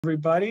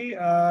Everybody.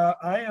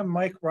 I am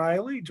Mike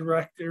Riley,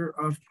 Director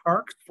of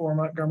Parks for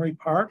Montgomery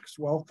Parks.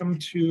 Welcome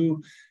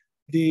to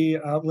the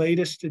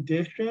latest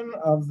edition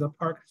of the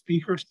Park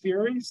Speaker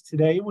Series.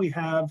 Today we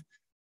have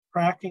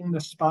Tracking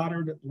the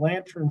Spotted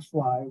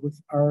Lanternfly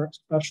with our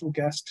special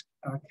guest,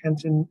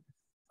 Kenton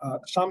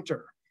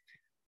Sumpter.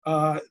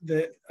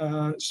 The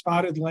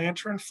spotted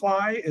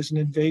lanternfly is an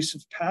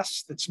invasive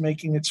pest that's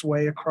making its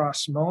way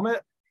across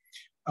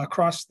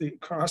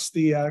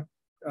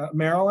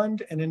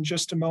Maryland, and in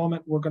just a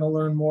moment we're going to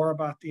learn more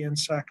about the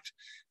insect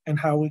and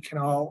how we can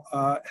all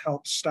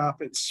help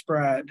stop its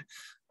spread.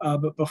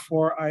 But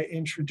before I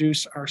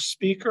introduce our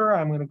speaker,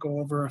 I'm going to go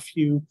over a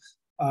few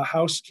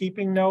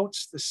housekeeping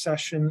notes. The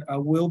session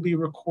will be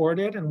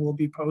recorded and will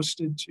be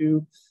posted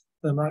to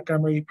the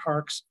Montgomery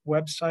Parks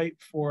website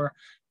for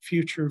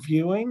future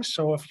viewing.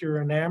 So if you're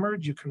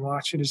enamored, you can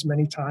watch it as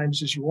many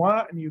times as you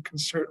want, and you can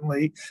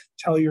certainly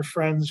tell your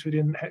friends who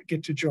didn't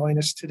get to join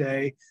us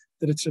today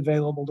that it's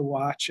available to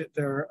watch at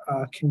their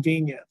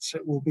convenience.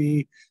 It will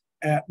be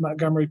at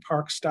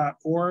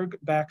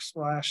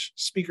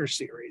montgomeryparks.org/speaker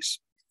series.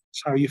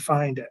 That's how you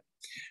find it.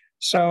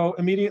 So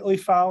immediately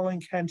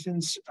following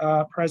Kenton's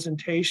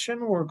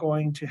presentation, we're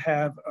going to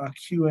have a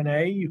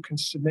Q&A. You can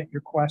submit your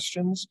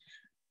questions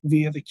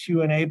via the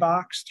Q&A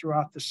box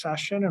throughout the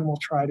session, and we'll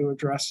try to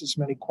address as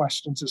many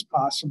questions as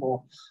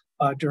possible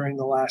during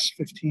the last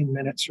 15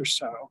 minutes or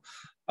so.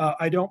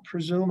 I don't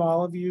presume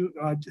all of you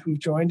who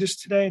joined us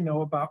today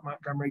know about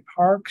Montgomery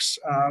Parks.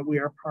 We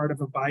are part of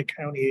a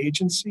bi-county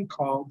agency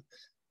called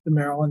the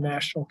Maryland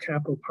National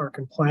Capital Park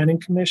and Planning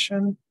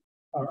Commission.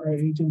 Our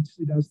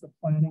agency does the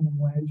planning and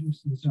land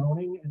use and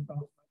zoning in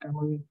both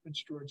Montgomery and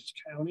Prince George's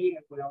County,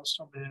 and we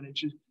also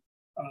manage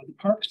the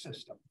park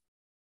system.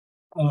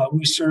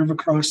 We serve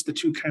across the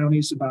two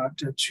counties about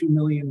 2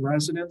 million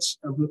residents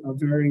of a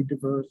very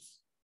diverse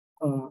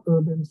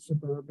urban,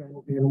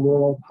 suburban, and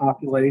rural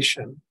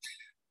population.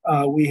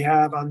 We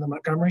have on the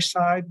Montgomery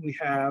side, we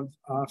have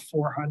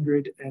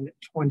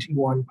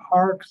 421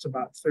 parks,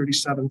 about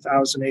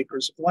 37,000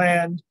 acres of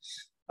land.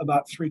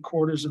 About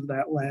 3/4 of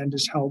that land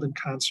is held in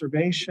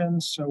conservation.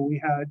 So we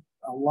had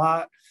a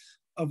lot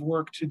of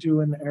work to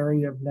do in the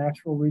area of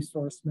natural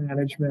resource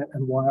management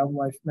and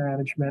wildlife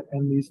management.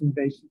 And these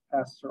invasive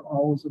pests are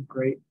always of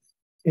great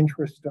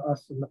interest to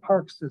us in the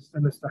park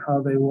system as to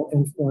how they will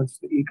influence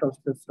the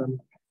ecosystem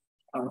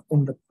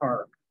in the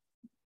park.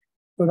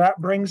 So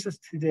that brings us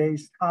to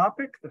today's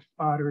topic, the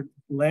spotted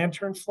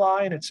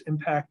lanternfly and its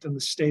impact on the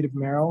state of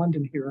Maryland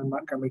and here in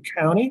Montgomery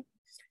County.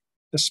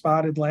 The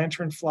spotted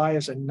lanternfly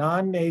is a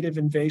non-native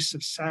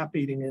invasive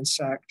sap-eating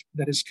insect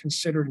that is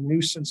considered a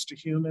nuisance to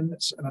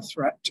humans and a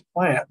threat to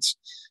plants.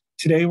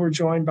 Today, we're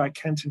joined by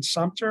Kenton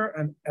Sumpter,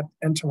 an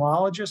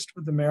entomologist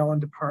with the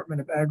Maryland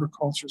Department of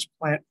Agriculture's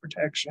Plant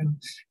Protection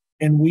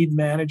and Weed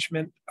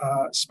Management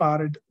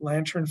Spotted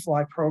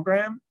Lanternfly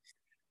Program.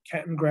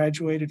 Kenton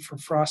graduated from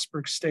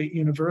Frostburg State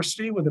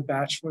University with a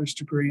bachelor's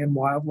degree in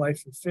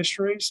wildlife and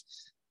fisheries,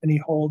 and he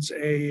holds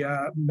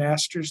a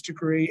master's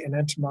degree in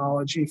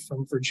entomology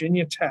from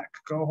Virginia Tech.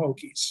 Go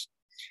Hokies.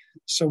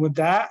 So with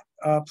that,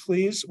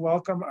 please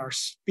welcome our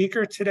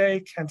speaker today,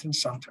 Kenton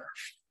Sumpter.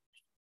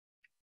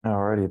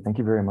 All righty. Thank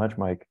you very much,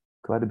 Mike.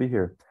 Glad to be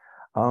here.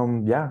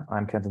 Yeah,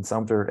 I'm Kenton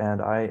Sumpter,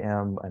 and I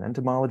am an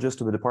entomologist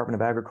with the Department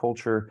of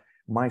Agriculture.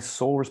 My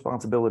sole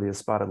responsibility is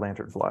spotted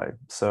lanternfly.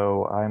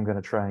 So I'm going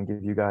to try and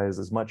give you guys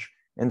as much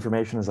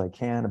information as I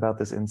can about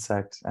this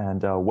insect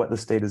and what the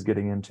state is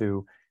getting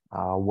into,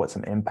 what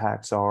some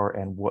impacts are,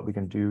 and what we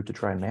can do to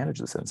try and manage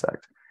this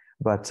insect.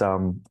 But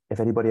if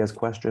anybody has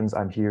questions,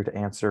 I'm here to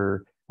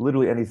answer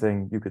literally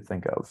anything you could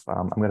think of.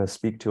 I'm going to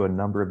speak to a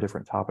number of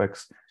different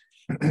topics,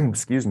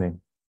 excuse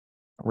me,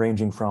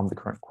 ranging from the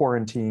current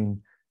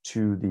quarantine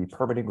to the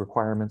permitting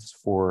requirements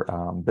for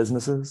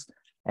businesses,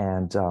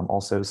 and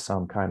also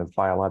some kind of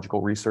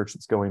biological research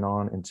that's going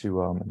on into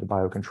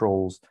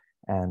biocontrols,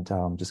 and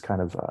just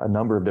kind of a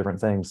number of different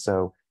things.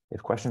 So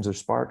if questions are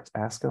sparked,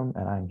 ask them,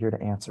 and I'm here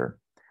to answer.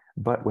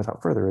 But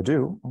without further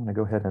ado, I'm going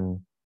to go ahead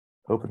and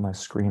open my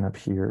screen up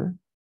here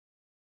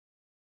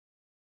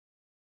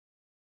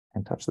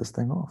and touch this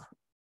thing off.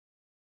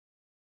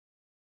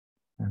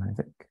 And I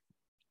think,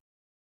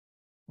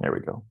 there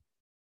we go.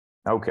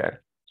 Okay.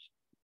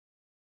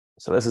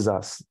 So this is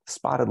a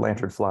spotted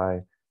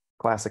lanternfly,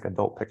 classic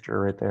adult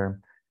picture right there.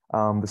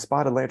 The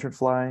spotted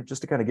lanternfly,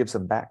 just to kind of give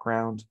some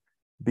background,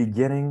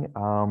 beginning,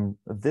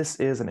 this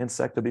is an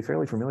insect that'll be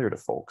fairly familiar to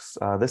folks.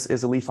 This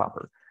is a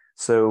leafhopper.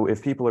 So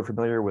if people are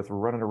familiar with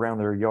running around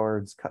their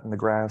yards, cutting the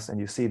grass, and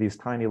you see these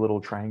tiny little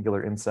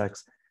triangular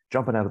insects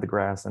jumping out of the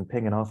grass and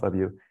pinging off of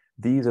you,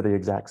 these are the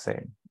exact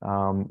same.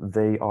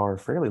 They are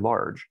fairly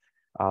large.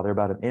 They're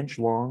about 1 inch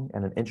long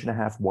and 1.5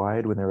 inches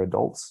wide when they're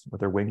adults,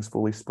 with their wings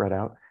fully spread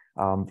out.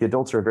 The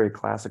adults are a very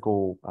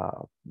classical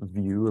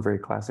view, a very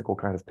classical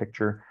kind of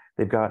picture.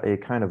 They've got a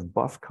kind of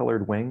buff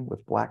colored wing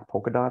with black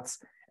polka dots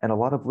and a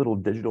lot of little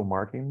digital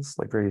markings,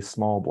 like very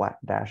small black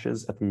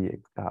dashes at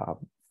the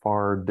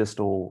far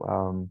distal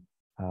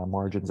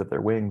margins of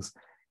their wings.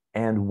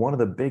 And one of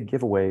the big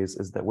giveaways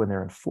is that when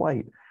they're in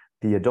flight,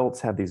 the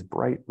adults have these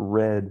bright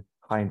red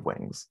hind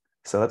wings.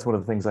 So that's one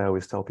of the things I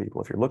always tell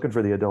people. If you're looking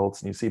for the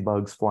adults and you see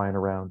bugs flying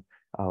around,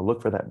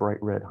 look for that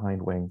bright red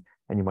hind wing,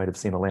 and you might have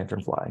seen a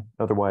lanternfly.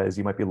 Otherwise,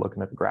 you might be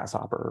looking at a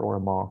grasshopper or a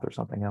moth or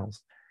something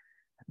else.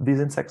 These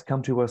insects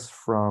come to us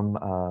from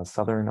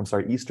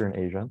Eastern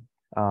Asia,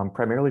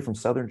 primarily from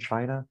southern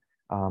China.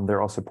 There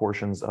are also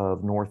portions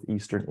of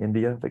northeastern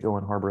India that go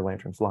and harbor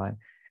lanternfly.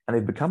 And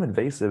they've become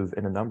invasive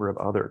in a number of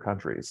other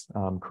countries.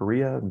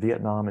 Korea,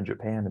 Vietnam, and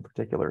Japan in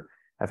particular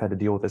have had to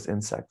deal with this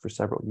insect for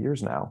several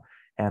years now.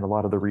 And a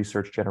lot of the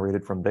research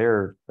generated from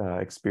their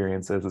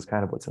experiences is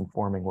kind of what's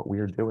informing what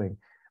we're doing.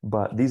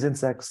 But these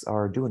insects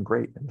are doing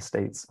great in the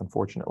States,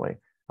 unfortunately,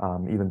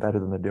 even better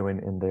than they're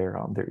doing in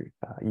their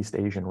East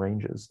Asian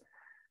ranges.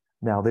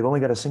 Now, they've only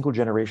got a single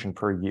generation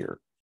per year.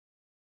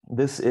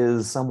 This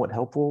is somewhat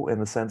helpful in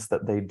the sense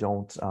that they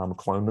don't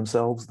clone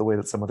themselves the way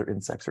that some other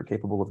insects are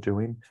capable of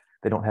doing.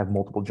 They don't have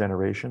multiple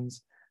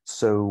generations.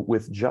 So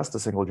with just a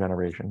single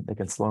generation, they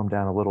can slow them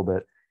down a little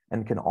bit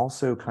and can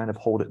also kind of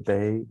hold at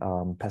bay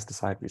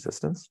pesticide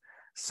resistance.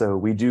 So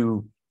we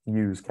do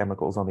use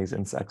chemicals on these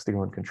insects to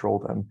go and control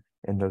them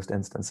in most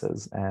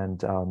instances.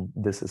 And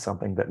this is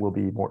something that will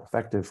be more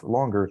effective for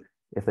longer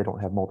if they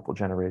don't have multiple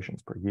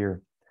generations per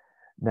year.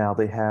 Now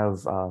they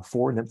have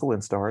 4 nymphal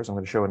instars. I'm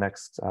going to show a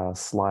next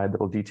slide that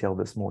will detail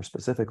this more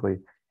specifically.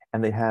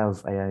 And they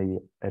have an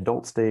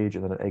adult stage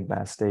and then an egg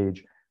mass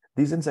stage.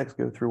 These insects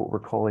go through what we're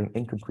calling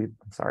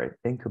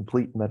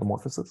incomplete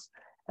metamorphosis.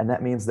 And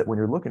that means that when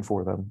you're looking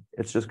for them,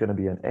 it's just going to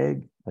be an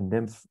egg, a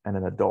nymph, and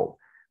an adult.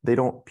 They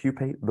don't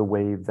pupate the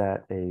way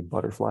that a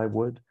butterfly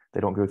would. They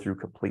don't go through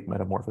complete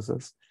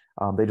metamorphosis.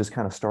 They just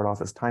kind of start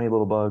off as tiny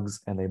little bugs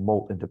and they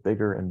molt into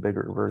bigger and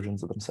bigger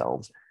versions of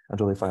themselves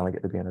until they finally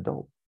get to be an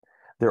adult.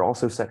 They're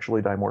also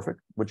sexually dimorphic,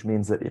 which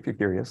means that if you're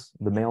curious,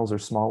 the males are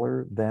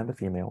smaller than the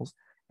females.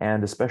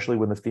 And especially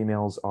when the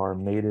females are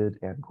mated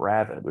and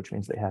gravid, which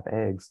means they have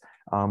eggs,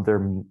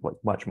 they're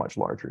much, much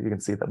larger. You can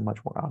see them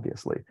much more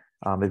obviously.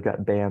 They've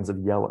got bands of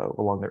yellow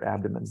along their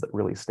abdomens that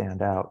really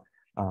stand out.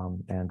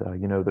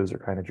 Those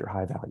are kind of your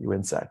high value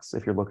insects.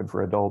 If you're looking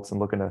for adults and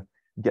looking to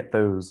get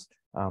those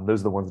are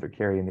the ones that are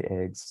carrying the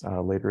eggs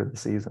later in the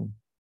season.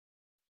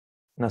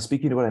 Now,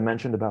 speaking to what I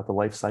mentioned about the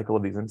life cycle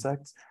of these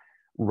insects,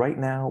 right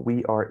now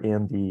we are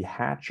in the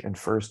hatch and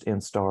first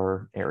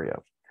instar area.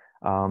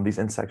 These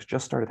insects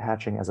just started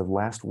hatching as of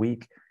last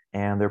week,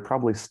 and they're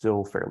probably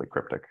still fairly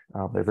cryptic.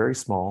 They're very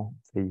small.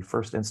 The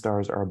first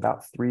instars are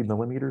about 3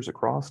 millimeters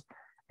across,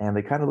 and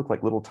they kind of look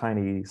like little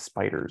tiny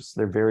spiders.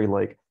 They're very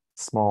like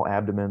small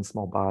abdomen,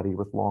 small body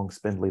with long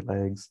spindly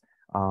legs.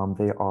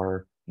 They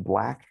are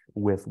black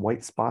with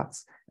white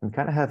spots and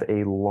kind of have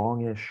a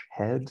longish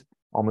head,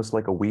 almost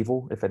like a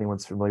weevil. If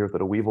anyone's familiar with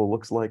what a weevil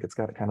looks like, it's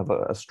got kind of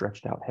a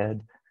stretched out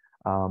head,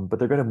 but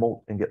they're going to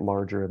molt and get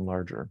larger and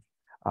larger.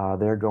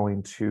 They're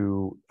going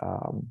to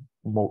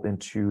molt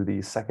into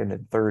the second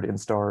and third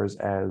instars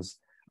as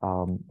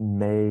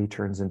May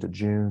turns into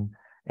June,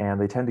 and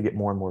they tend to get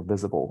more and more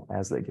visible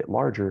as they get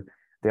larger.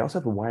 They also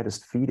have the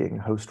widest feeding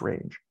host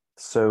range.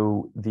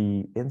 So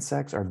the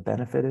insects are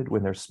benefited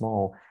when they're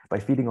small by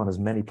feeding on as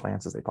many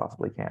plants as they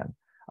possibly can.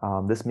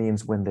 This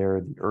means when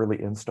they're the early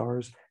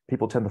instars,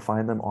 people tend to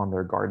find them on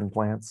their garden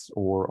plants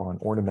or on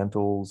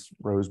ornamentals,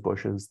 rose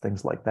bushes,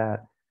 things like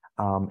that.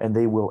 And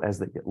they will, as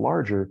they get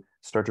larger,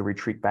 start to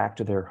retreat back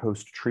to their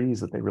host trees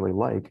that they really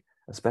like,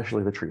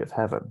 especially the tree of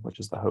heaven, which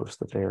is the host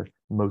that they're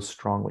most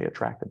strongly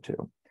attracted to.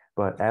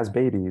 But as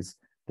babies,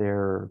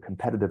 their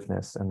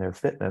competitiveness and their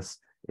fitness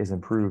is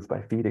improved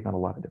by feeding on a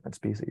lot of different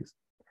species.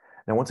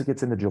 Now, once it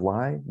gets into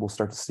July, we'll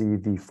start to see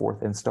the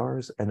 4th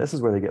instars, and this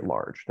is where they get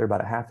large. They're about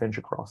a ½ inch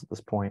across at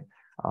this point.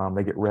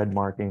 They get red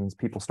markings.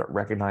 People start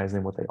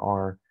recognizing what they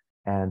are.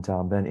 And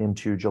then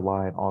into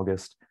July and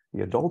August,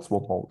 the adults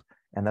will molt.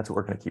 And that's what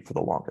we're going to keep for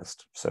the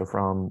longest. So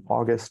from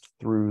August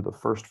through the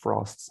first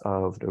frosts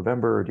of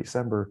November or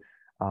December,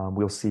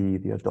 we'll see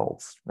the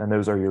adults. And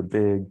those are your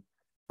big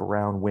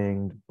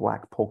brown-winged,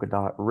 black polka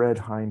dot, red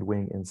hind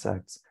wing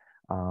insects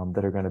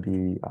that are going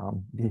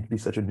to be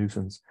such a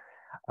nuisance.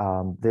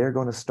 They're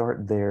going to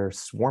start their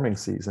swarming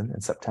season in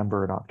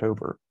September and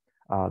October.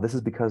 This is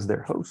because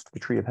their host, the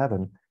tree of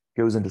heaven,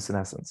 goes into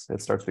senescence.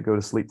 It starts to go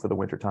to sleep for the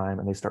wintertime,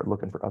 and they start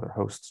looking for other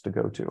hosts to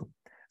go to.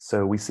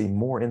 So we see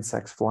more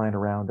insects flying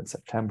around in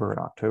September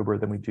and October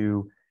than we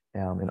do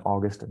in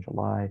August and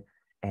July.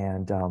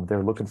 And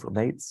they're looking for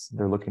mates.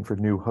 They're looking for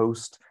new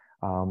hosts.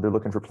 They're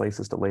looking for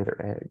places to lay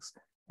their eggs.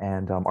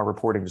 And our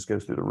reporting just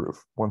goes through the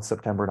roof. Once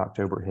September and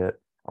October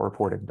hit, our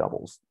reporting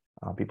doubles.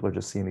 People are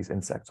just seeing these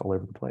insects all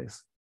over the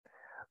place.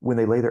 When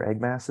they lay their egg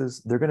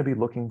masses, they're going to be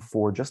looking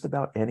for just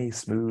about any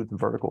smooth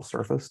vertical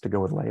surface to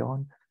go and lay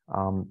on.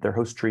 Their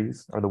host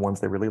trees are the ones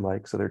they really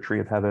like. So their tree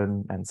of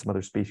heaven and some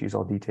other species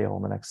I'll detail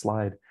on the next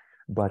slide.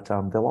 But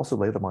they'll also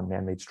lay them on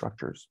man-made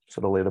structures. So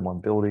they'll lay them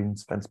on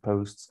buildings, fence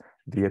posts,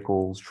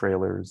 vehicles,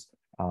 trailers,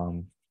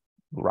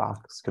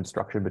 rocks,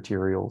 construction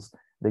materials.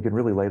 They can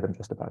really lay them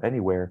just about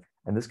anywhere.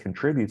 And this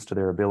contributes to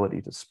their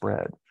ability to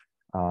spread.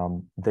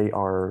 They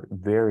are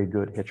very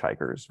good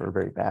hitchhikers, or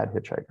very bad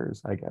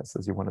hitchhikers, I guess,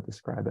 as you want to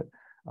describe it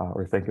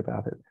or think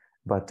about it.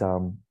 But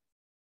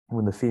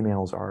when the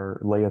females are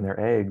laying their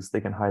eggs,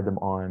 they can hide them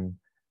on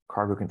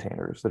cargo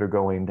containers that are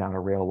going down a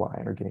rail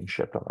line or getting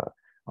shipped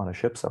on a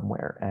ship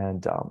somewhere,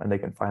 and they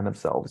can find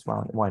themselves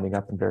winding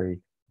up in very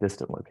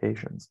distant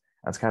locations.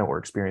 That's kind of what we're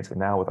experiencing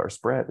now with our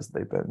spread, is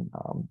they've been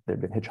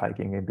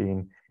hitchhiking and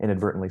being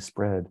inadvertently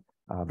spread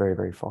very,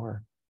 very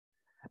far.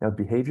 Now,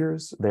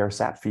 behaviors, they are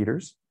sap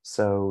feeders.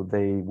 So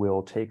they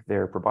will take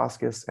their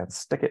proboscis and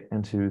stick it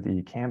into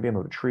the cambium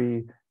of a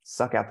tree,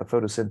 suck out the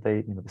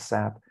photosynthate, the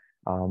sap,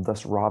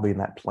 thus robbing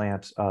that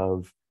plant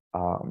of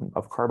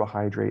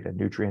carbohydrate and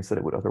nutrients that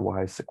it would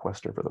otherwise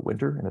sequester for the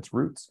winter in its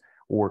roots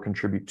or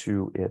contribute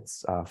to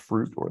its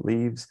fruit or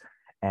leaves.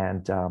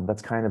 And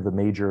that's kind of the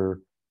major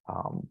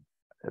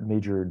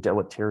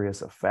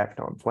deleterious effect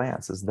on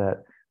plants, is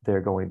that they're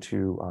going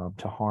to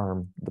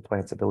harm the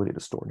plant's ability to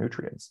store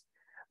nutrients.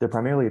 They're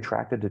primarily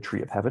attracted to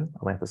tree of heaven,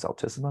 Ailanthus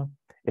altissima.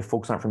 If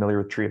folks aren't familiar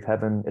with tree of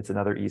heaven, it's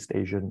another East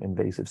Asian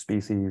invasive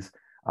species,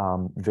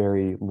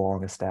 very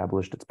long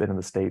established. It's been in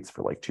the States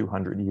for like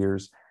 200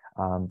 years.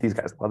 These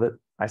guys love it.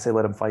 I say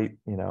let them fight.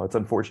 It's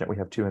unfortunate we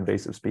have two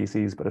invasive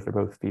species, but if they're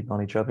both feeding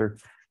on each other,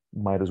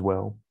 might as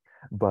well.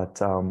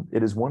 But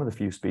it is one of the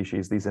few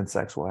species these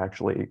insects will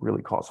actually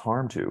really cause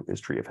harm to,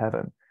 is tree of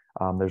heaven.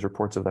 There's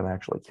reports of them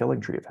actually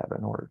killing tree of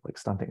heaven or like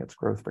stunting its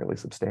growth fairly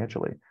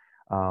substantially.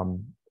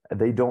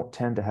 They don't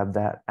tend to have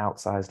that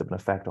outsized of an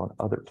effect on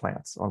other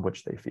plants on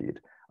which they feed,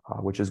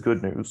 which is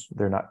good news.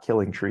 They're not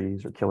killing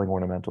trees or killing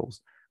ornamentals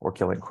or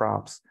killing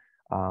crops,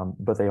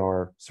 but they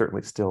are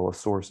certainly still a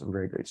source of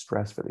very great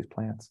stress for these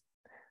plants.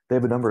 They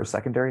have a number of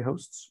secondary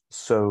hosts.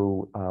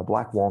 So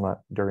black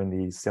walnut during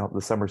the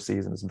summer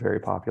season is very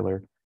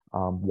popular.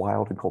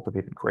 Wild and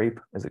cultivated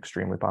grape is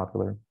extremely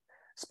popular.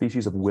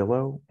 Species of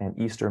willow and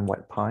eastern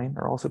white pine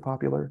are also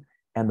popular.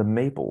 And the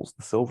maples,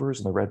 the silvers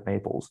and the red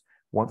maples,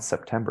 once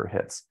September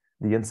hits,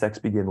 the insects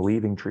begin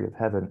leaving tree of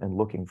heaven and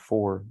looking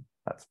for,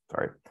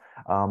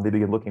 they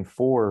begin looking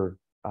for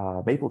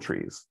maple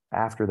trees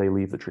after they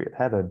leave the tree of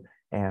heaven,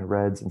 and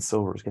reds and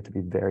silvers get to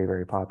be very,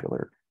 very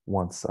popular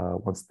once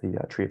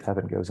the tree of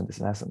heaven goes into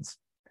senescence.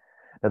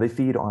 Now, they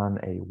feed on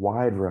a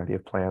wide variety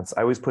of plants.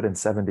 I always put in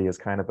 70 as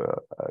kind of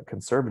a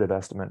conservative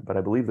estimate, but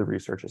I believe the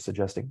research is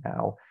suggesting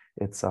now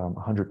it's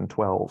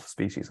 112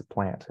 species of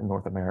plant in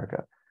North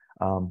America.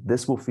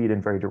 This will feed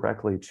in very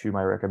directly to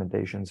my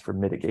recommendations for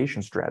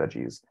mitigation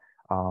strategies.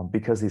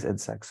 Because these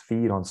insects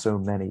feed on so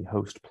many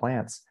host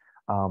plants,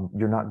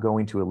 you're not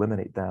going to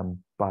eliminate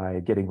them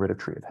by getting rid of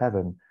tree of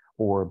heaven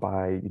or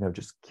by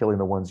just killing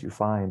the ones you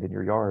find in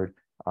your yard.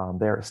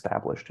 They're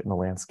established in the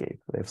landscape.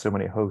 They have so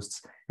many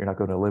hosts, you're not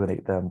going to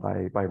eliminate them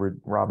by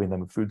robbing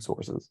them of food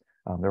sources.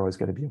 They're always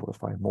going to be able to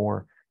find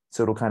more.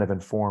 So it'll kind of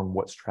inform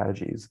what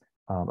strategies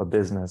a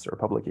business or a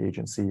public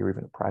agency or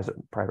even a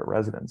private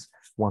residence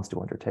wants to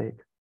undertake.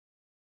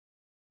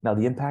 Now,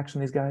 the impacts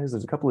on these guys,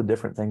 there's a couple of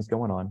different things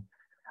going on.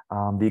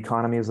 The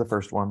economy is the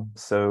first one.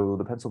 So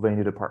the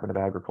Pennsylvania Department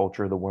of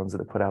Agriculture are the ones that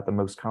have put out the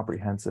most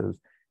comprehensive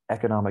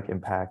economic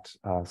impact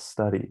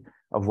study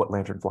of what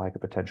lanternfly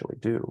could potentially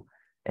do.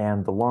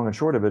 And the long and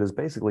short of it is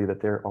basically that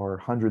there are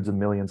hundreds of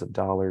millions of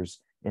dollars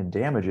in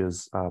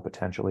damages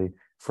potentially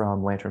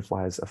from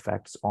lanternfly's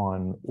effects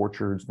on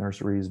orchards,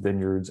 nurseries,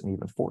 vineyards, and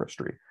even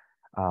forestry.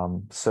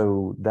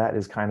 So that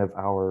is kind of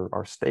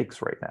our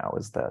stakes right now,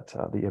 is that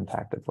the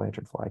impact that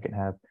lanternfly can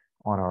have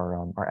on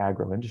our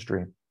agro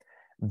industry.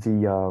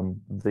 The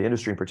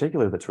industry in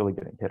particular that's really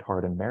getting hit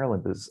hard in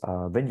Maryland is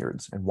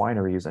vineyards and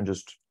wineries and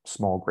just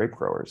small grape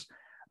growers.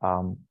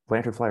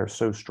 Lanternfly are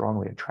so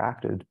strongly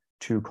attracted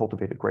to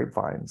cultivated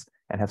grapevines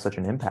and have such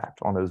an impact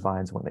on those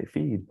vines when they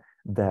feed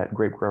that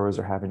grape growers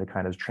are having to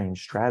kind of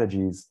change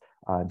strategies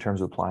in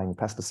terms of applying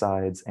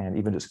pesticides and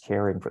even just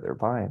caring for their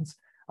vines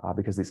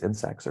because these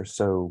insects are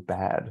so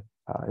bad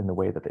in the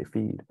way that they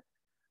feed.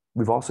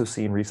 We've also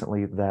seen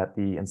recently that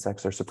the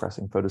insects are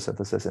suppressing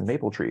photosynthesis in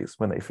maple trees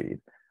when they feed.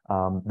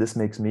 This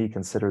makes me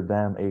consider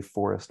them a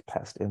forest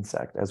pest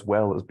insect, as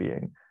well as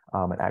being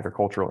an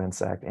agricultural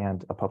insect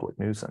and a public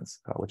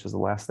nuisance, which is the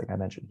last thing I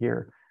mentioned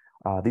here.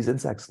 These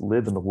insects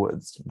live in the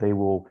woods. They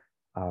will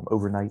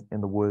overnight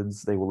in the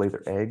woods. They will lay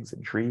their eggs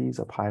in trees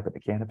up high up in the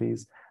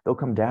canopies. They'll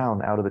come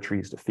down out of the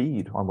trees to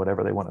feed on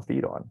whatever they want to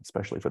feed on,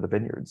 especially for the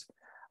vineyards.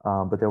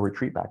 But they'll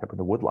retreat back up in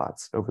the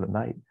woodlots over the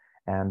night.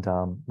 And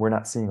we're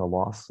not seeing a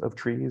loss of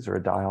trees or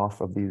a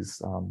die-off of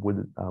these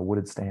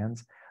wooded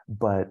stands,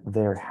 but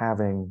they're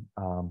having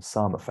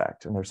some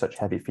effect. And they're such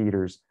heavy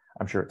feeders,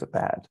 I'm sure it's a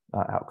bad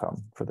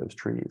outcome for those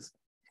trees.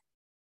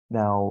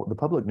 Now, the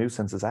public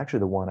nuisance is actually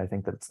the one I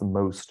think that's the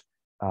most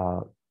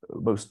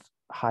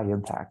high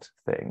impact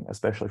thing,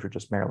 especially for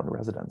just Maryland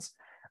residents.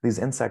 These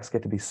insects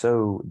get to be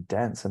so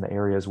dense in the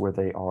areas where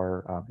they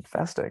are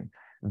infesting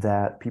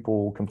that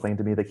people complain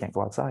to me they can't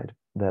go outside,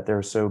 that there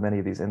are so many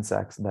of these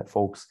insects that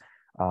folks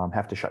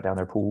have to shut down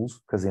their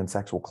pools because the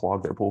insects will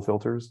clog their pool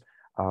filters.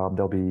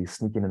 They'll be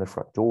sneaking in the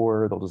front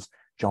door. They'll just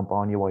jump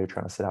on you while you're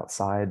trying to sit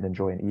outside and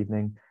enjoy an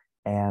evening.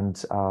 And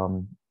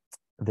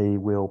they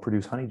will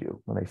produce honeydew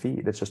when they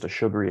feed. It's just a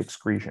sugary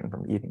excretion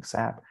from eating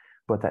sap,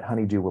 but that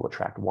honeydew will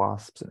attract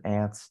wasps and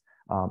ants.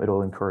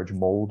 It'll encourage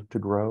mold to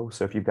grow.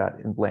 So if you've got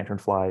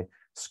lanternfly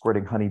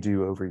squirting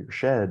honeydew over your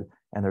shed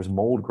and there's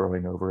mold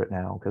growing over it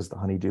now because the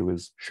honeydew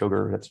is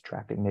sugar that's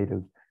attracting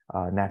native,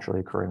 naturally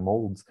occurring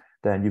molds,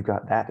 then you've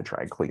got that to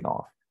try and clean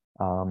off.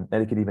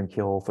 And it can even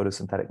kill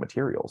photosynthetic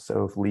materials.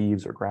 So if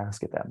leaves or grass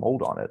get that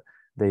mold on it,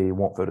 they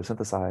won't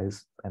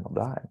photosynthesize and they'll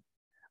die.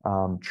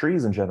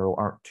 Trees in general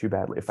aren't too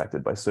badly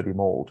affected by sooty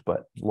mold,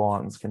 but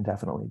lawns can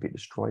definitely be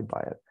destroyed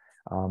by it.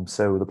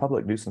 So the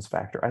public nuisance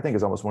factor, I think,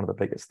 is almost one of the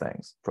biggest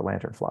things for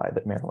lanternfly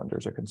that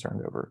Marylanders are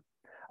concerned over.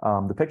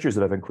 The pictures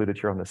that I've included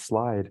here on this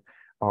slide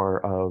are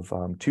of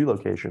two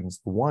locations.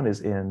 One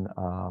is in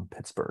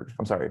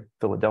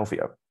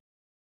Philadelphia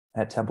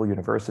at Temple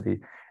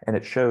University, and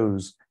it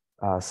shows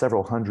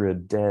several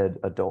hundred dead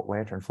adult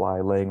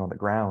lanternfly laying on the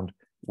ground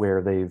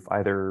where they've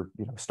either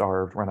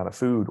starved, run out of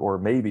food, or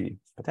maybe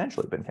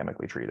potentially been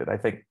chemically treated. I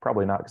think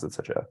probably not, because it's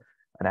such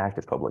an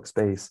active public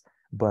space,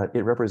 but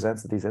it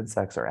represents that these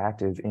insects are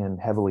active in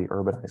heavily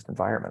urbanized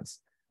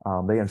environments.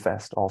 They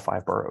infest all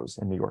 5 boroughs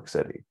in New York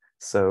City.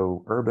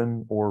 So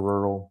urban or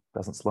rural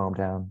doesn't slow them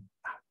down.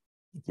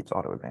 It keeps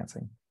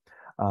auto-advancing.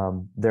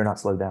 They're not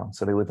slowed down.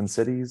 So they live in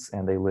cities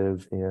and they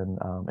live in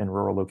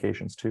rural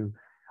locations too.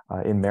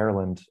 In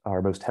Maryland,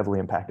 our most heavily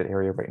impacted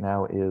area right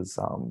now is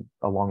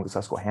along the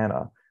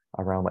Susquehanna,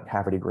 around like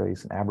Haverty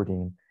Grace and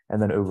Aberdeen,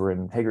 and then over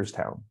in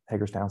Hagerstown.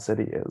 Hagerstown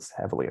City is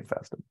heavily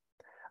infested.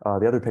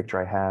 The other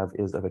picture I have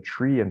is of a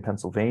tree in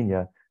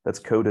Pennsylvania that's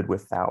coated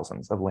with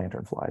thousands of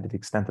lanternfly, to the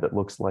extent that it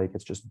looks like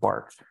it's just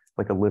bark,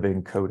 like a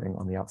living coating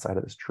on the outside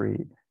of this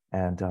tree.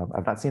 And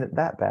I've not seen it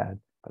that bad,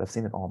 but I've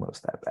seen it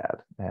almost that bad.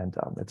 And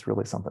it's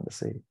really something to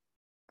see.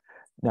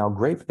 Now,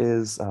 grape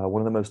is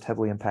one of the most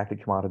heavily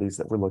impacted commodities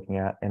that we're looking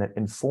at, and it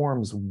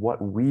informs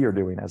what we are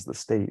doing as the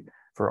state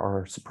for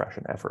our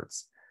suppression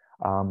efforts.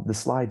 The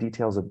slide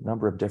details a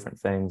number of different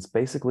things.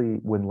 Basically,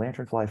 when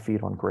lanternfly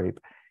feed on grape,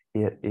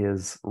 it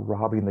is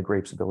robbing the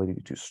grape's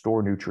ability to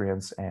store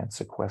nutrients and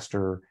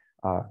sequester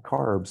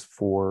carbs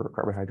for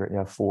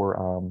carbohydrate,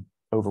 for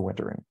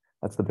overwintering.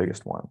 That's the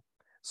biggest one.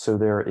 So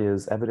there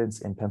is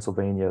evidence in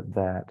Pennsylvania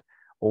that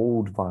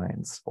old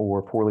vines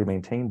or poorly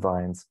maintained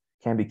vines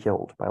can be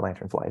killed by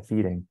lanternfly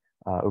feeding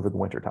over the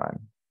wintertime.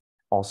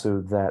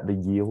 Also, that the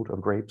yield of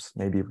grapes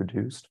may be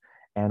reduced.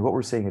 And what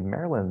we're seeing in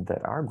Maryland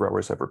that our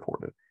growers have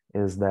reported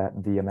is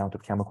that the amount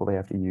of chemical they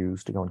have to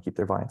use to go and keep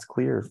their vines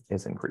clear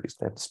is increased.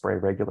 They have to spray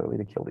regularly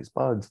to kill these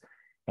bugs,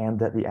 and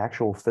that the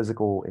actual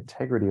physical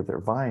integrity of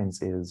their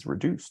vines is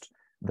reduced,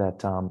 that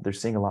they're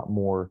seeing a lot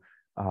more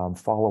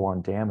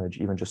follow-on damage,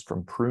 even just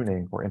from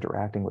pruning or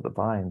interacting with the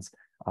vines,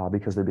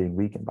 because they're being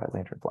weakened by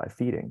lanternfly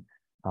feeding.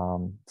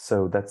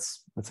 So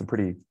that's some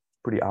pretty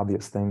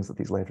obvious things that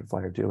these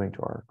lanternfly are doing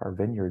to our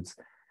vineyards.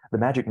 The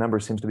magic number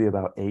seems to be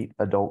about 8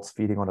 adults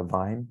feeding on a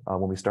vine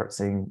when we start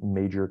seeing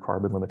major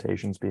carbon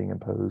limitations being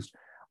imposed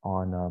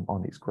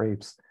on these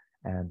grapes.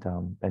 And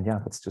yeah,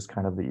 that's just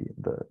kind of the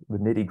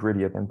nitty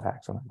gritty of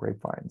impacts on our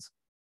grapevines.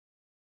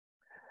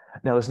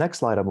 Now, this next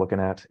slide I'm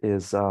looking at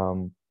is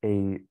a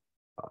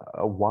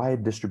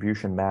wide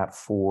distribution map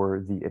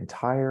for the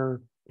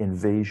entire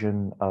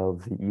invasion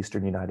of the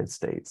eastern United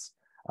States.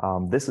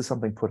 This is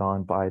something put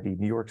on by the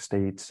New York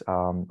State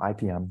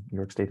IPM, New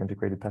York State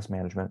Integrated Pest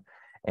Management,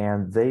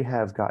 and they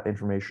have got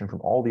information from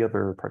all the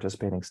other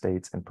participating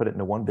states and put it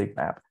into one big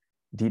map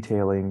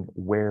detailing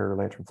where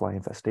lanternfly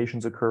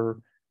infestations occur,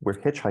 where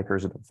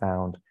hitchhikers have been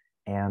found,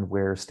 and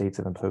where states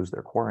have imposed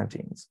their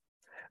quarantines.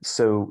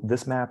 So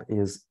this map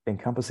is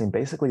encompassing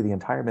basically the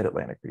entire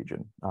Mid-Atlantic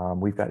region.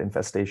 We've got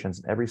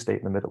infestations in every state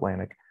in the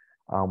Mid-Atlantic.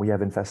 We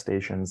have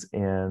infestations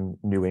in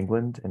New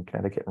England and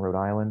Connecticut and Rhode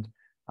Island.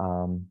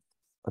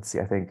 Let's see,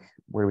 I think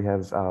where we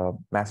have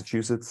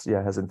Massachusetts,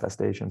 has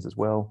infestations as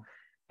well.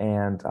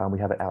 And we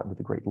have it out into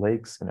the Great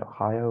Lakes in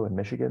Ohio and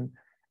Michigan,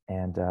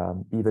 and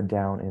even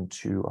down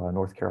into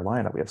North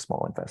Carolina, we have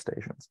small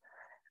infestations.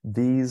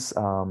 These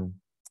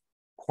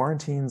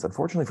quarantines,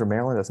 unfortunately for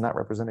Maryland, that's not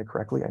represented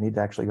correctly. I need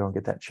to actually go and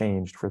get that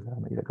changed for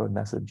them. I need to go and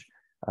message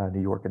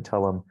New York and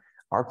tell them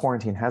our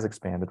quarantine has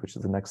expanded, which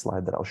is the next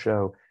slide that I'll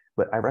show.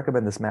 But I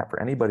recommend this map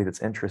for anybody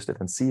that's interested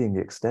in seeing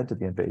the extent of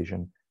the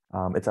invasion.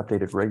 It's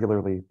updated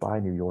regularly by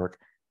New York,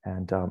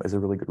 and is a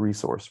really good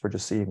resource for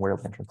just seeing where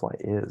lanternfly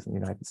is in the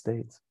United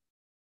States.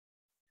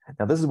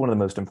 Now, this is one of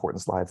the most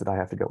important slides that I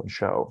have to go and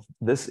show.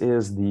 This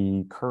is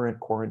the current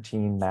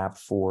quarantine map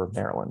for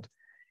Maryland.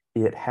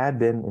 It had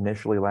been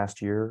initially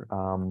last year,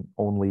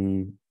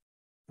 only,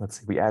 let's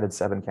see, we added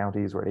 7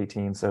 counties, we're at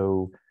 18,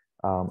 so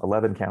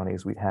 11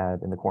 counties we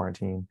had in the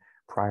quarantine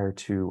prior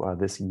to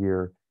this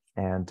year.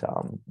 And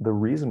the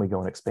reason we go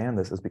and expand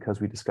this is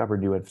because we discovered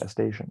new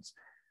infestations.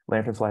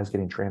 Lanternfly is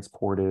getting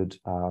transported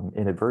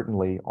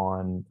inadvertently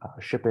on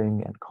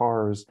shipping and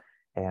cars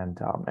and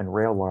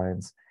rail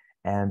lines,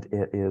 and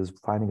it is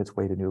finding its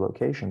way to new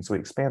locations. So we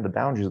expand the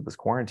boundaries of this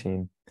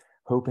quarantine,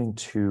 hoping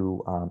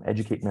to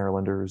educate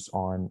Marylanders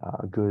on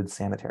good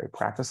sanitary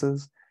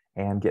practices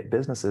and get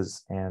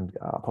businesses and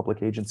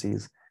public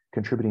agencies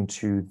contributing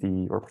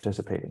to or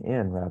participating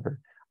in rather,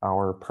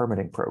 our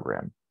permitting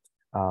program.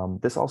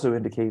 This also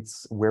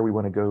indicates where we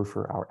want to go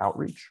for our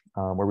outreach,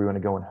 where we want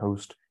to go and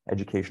host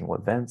educational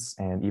events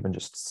and even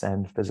just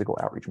send physical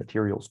outreach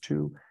materials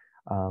to,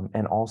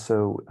 and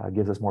also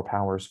gives us more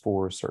powers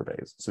for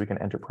surveys. So we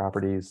can enter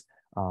properties,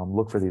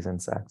 look for these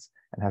insects,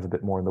 and have a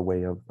bit more in the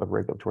way of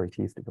regulatory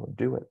teeth to go and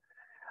do it.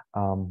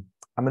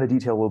 I'm going to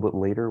detail a little bit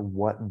later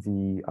what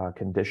the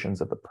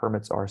conditions of the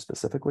permits are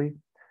specifically,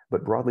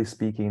 but broadly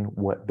speaking,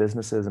 what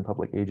businesses and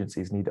public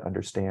agencies need to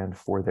understand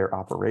for their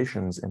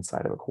operations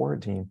inside of a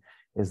quarantine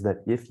is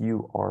that if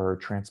you are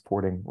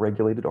transporting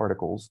regulated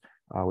articles,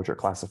 which are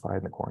classified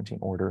in the quarantine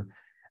order,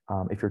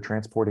 if you're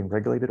transporting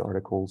regulated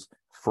articles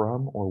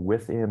from or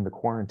within the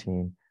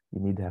quarantine, you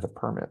need to have a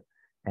permit.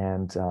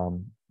 And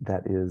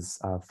that is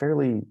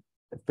fairly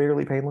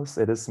painless.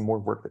 It is some more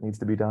work that needs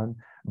to be done,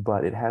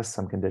 but it has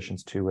some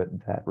conditions to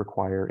it that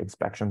require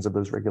inspections of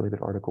those regulated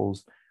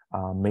articles,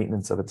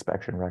 maintenance of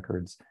inspection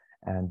records,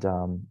 and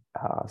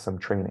some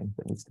training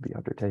that needs to be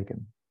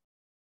undertaken.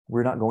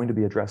 We're not going to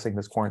be addressing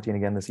this quarantine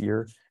again this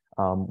year.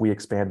 We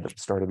expand at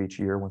the start of each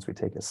year once we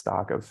take a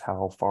stock of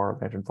how far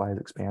Lanternfly has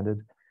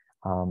expanded.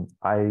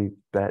 I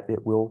bet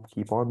it will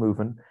keep on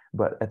moving,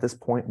 but at this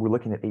point, we're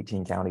looking at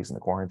 18 counties in the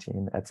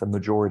quarantine. That's a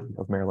majority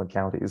of Maryland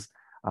counties.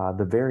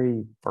 The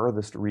very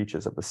furthest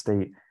reaches of the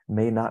state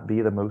may not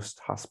be the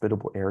most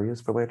hospitable areas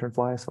for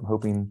Lanternfly, so I'm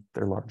hoping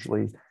they're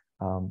largely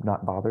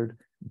not bothered,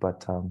 but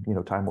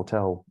time will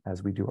tell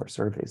as we do our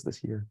surveys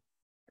this year.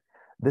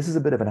 This is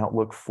a bit of an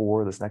outlook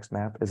for this next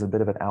map, is a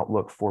bit of an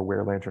outlook for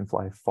where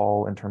Lanternfly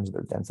fall in terms of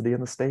their density in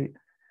the state.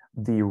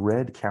 The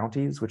red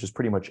counties, which is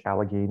pretty much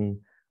Allegheny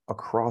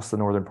across the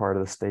northern part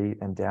of the state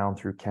and down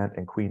through Kent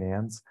and Queen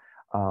Anne's,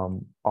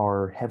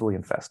 are heavily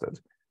infested.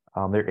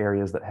 They're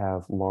areas that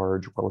have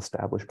large,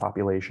 well-established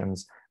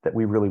populations that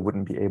we really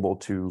wouldn't be able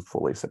to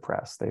fully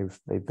suppress.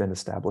 They've been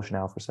established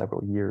now for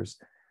several years.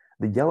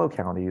 The yellow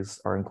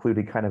counties are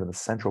included kind of in the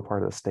central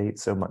part of the state,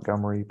 so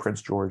Montgomery,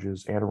 Prince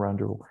George's, Anne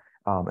Arundel,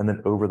 and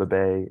then over the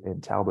bay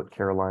in Talbot,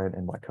 Caroline,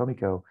 and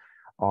Wycomico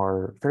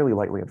are fairly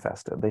lightly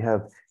infested. They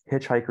have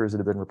hitchhikers that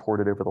have been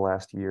reported over the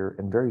last year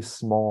and very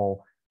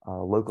small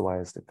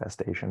localized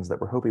infestations that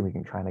we're hoping we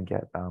can kind of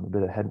get a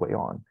bit of headway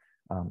on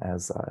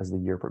as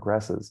the year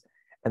progresses.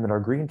 And then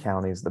our green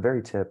counties, the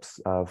very tips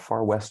of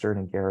far western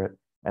and Garrett,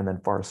 and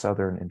then far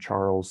southern in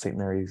Charles, St.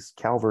 Mary's,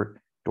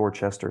 Calvert,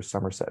 Dorchester,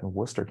 Somerset, and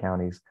Worcester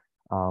counties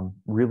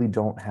really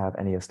don't have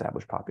any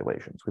established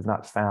populations. We've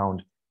not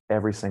found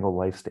every single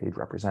life stage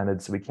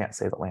represented, so we can't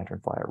say that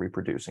Lanternfly are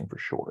reproducing for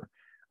sure.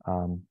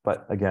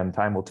 But again,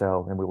 time will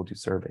tell, and we will do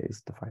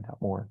surveys to find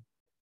out more.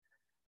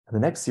 The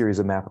next series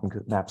of maps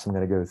I'm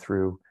going to go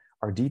through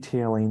are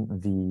detailing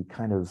the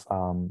kind of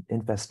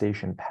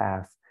infestation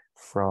path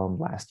from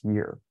last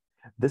year.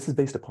 This is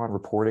based upon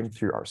reporting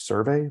through our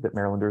survey that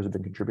Marylanders have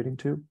been contributing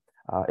to.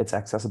 It's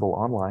accessible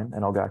online,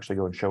 and I'll actually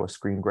go and show a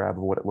screen grab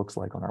of what it looks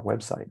like on our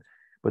website.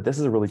 But this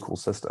is a really cool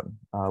system.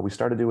 We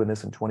started doing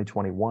this in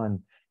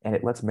 2021, and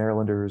it lets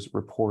Marylanders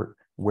report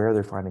where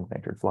they're finding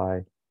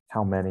Lanternfly,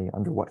 how many,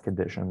 under what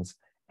conditions,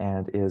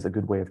 and is a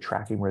good way of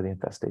tracking where the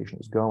infestation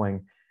is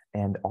going,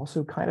 and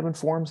also kind of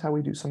informs how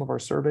we do some of our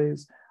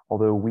surveys,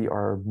 although we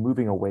are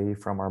moving away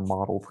from our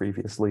model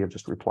previously of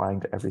just replying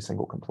to every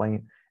single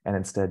complaint and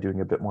instead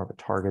doing a bit more of a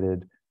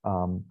targeted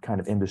kind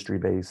of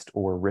industry-based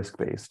or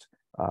risk-based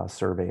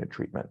survey and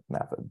treatment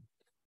method.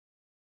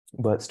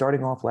 But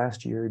starting off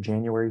last year,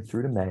 January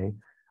through to May,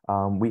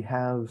 we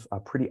have a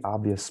pretty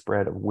obvious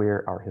spread of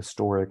where our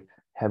historic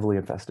heavily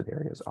infested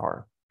areas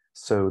are.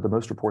 So the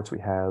most reports we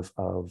have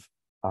of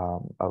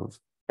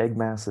egg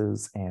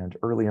masses and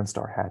early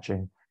instar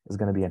hatching is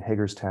going to be in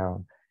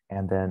Hagerstown,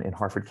 and then in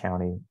Harford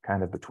County,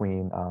 kind of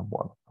between,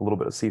 well, a little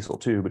bit of Cecil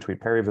too, between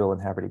Perryville and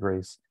Havre de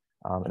Grace,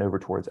 and over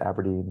towards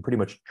Aberdeen, pretty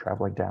much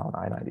traveling down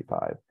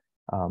I-95.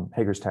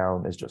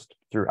 Hagerstown is just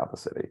throughout the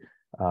city.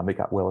 It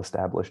got well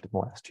established in the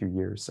last 2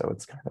 years, so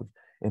it's kind of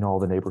in all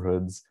the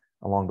neighborhoods,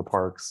 along the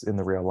parks, in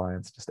the rail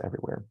lines, just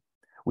everywhere.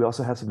 We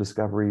also have some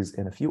discoveries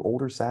in a few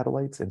older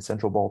satellites in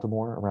central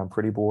Baltimore around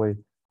Pretty Boy,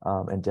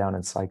 and down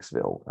in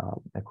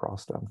Sykesville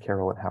across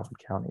Carroll and Howard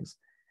counties.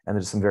 And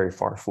there's some very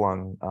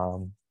far-flung,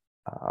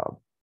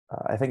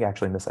 I think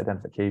actually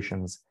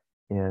misidentifications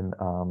in,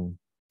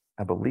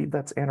 I believe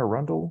that's Anne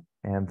Arundel,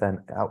 and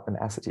then out in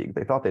Assateague.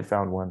 They thought they'd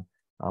found one,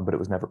 but it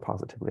was never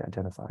positively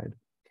identified.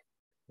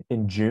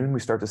 In June, we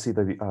start to see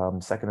the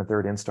second and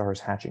third instars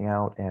hatching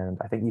out, and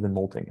I think even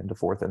molting into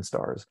fourth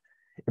instars.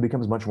 It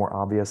becomes much more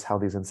obvious how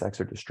these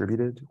insects are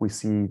distributed. We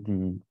see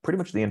pretty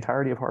much the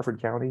entirety of Harford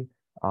County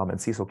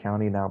and Cecil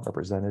County now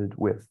represented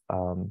with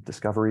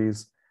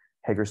discoveries.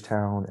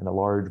 Hagerstown and a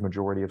large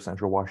majority of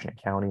central Washington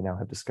County now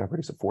have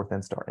discoveries of fourth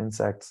instar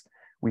insects.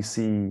 We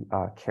see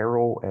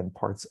Carroll and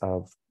parts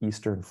of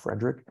eastern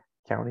Frederick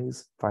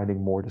counties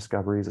finding more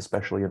discoveries,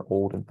 especially in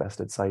old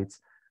infested sites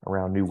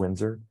around New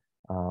Windsor.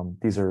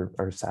 These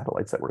are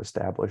satellites that were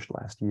established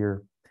last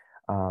year.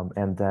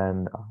 And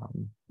then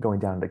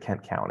going down to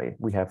Kent County,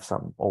 we have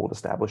some old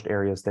established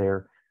areas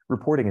there,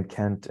 Reporting in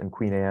Kent and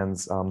Queen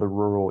Anne's, the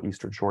rural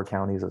Eastern Shore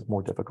counties, is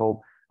more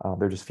difficult.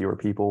 They're just fewer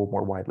people,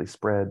 more widely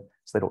spread,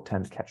 so they don't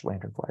tend to catch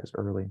lanternflies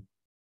early.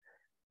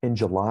 In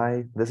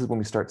July, this is when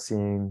we start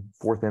seeing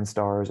fourth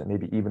instars and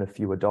maybe even a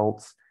few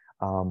adults,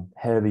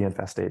 heavy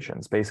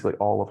infestations. Basically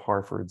all of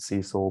Hartford,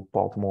 Cecil,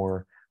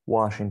 Baltimore,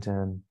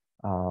 Washington,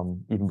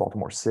 even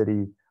Baltimore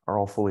City are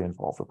all fully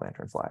involved with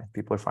lanternfly.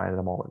 People are finding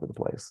them all over the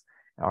place.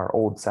 Our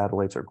old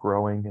satellites are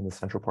growing in the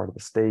central part of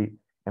the state,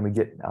 and we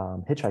get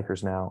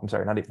hitchhikers now. I'm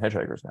sorry, not even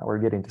hitchhikers now. We're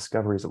getting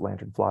discoveries of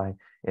lanternfly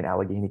in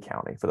Allegheny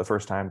County for the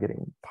first time,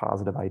 getting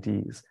positive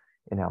IDs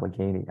in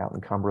Allegheny, out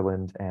in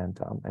Cumberland and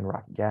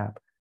Rocky Gap.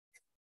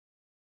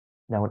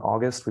 Now in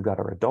August, we've got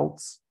our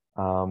adults.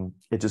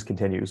 It just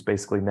continues.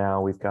 Basically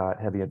now we've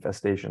got heavy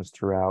infestations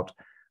throughout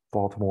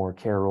Baltimore,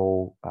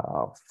 Carroll,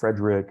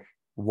 Frederick,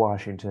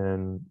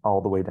 Washington,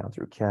 all the way down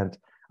through Kent.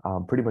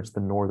 Pretty much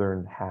the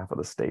northern half of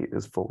the state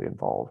is fully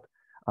involved.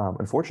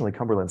 Unfortunately,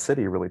 Cumberland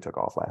City really took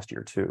off last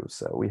year too.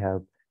 So we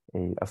have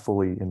a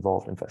fully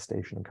involved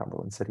infestation in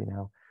Cumberland City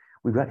now.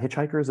 We've got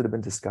hitchhikers that have been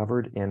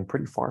discovered in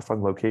pretty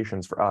far-flung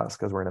locations for us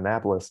because we're in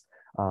Annapolis,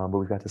 but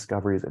we've got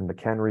discoveries in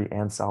McHenry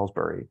and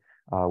Salisbury,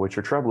 which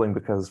are troubling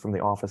because from the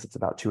office, it's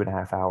about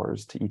 2.5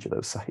 hours to each of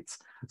those sites.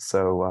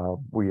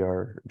 So we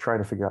are trying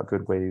to figure out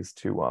good ways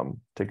to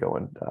go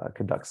and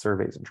conduct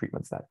surveys and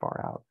treatments that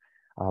far out.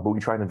 But we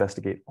try and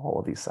investigate all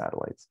of these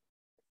satellites.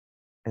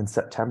 In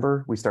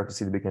September, we start to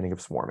see the beginning of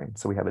swarming.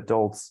 So we have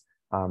adults.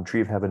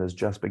 Tree of Heaven is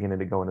just beginning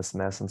to go into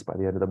senescence by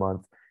the end of the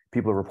month.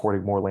 People are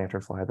reporting more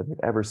lanternfly than they've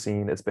ever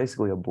seen. It's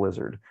basically a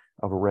blizzard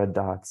of red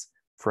dots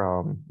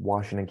from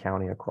Washington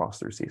County across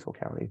through Cecil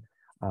County.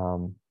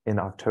 In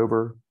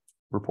October,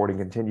 reporting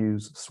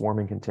continues,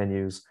 swarming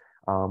continues.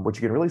 What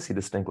you can really see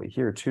distinctly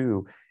here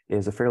too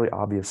is a fairly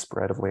obvious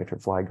spread of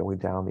lanternfly going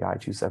down the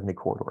I-270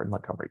 corridor in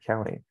Montgomery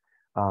County.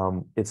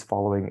 It's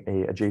following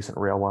a adjacent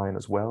rail line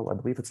as well.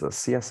 I believe it's a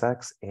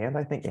CSX and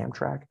I think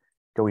Amtrak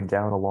going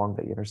down along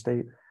the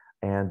interstate.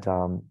 And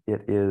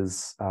it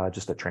is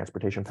just a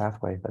transportation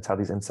pathway. That's how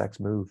these insects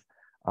move.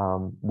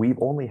 We've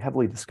only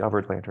heavily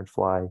discovered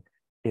lanternfly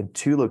in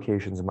 2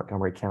 locations in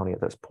Montgomery County at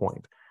this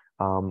point.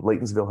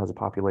 Laytonsville has a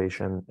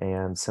population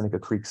and Seneca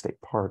Creek State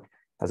Park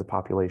has a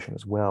population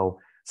as well.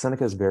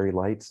 Seneca is very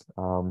light.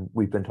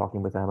 We've been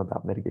talking with them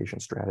about mitigation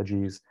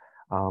strategies.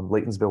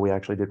 Laytonsville, we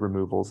actually did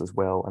removals as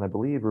well. And I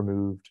believe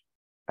removed,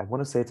 I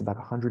want to say it's about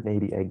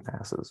 180 egg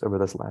masses over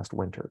this last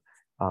winter,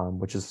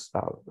 which is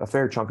a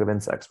fair chunk of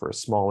insects for a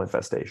small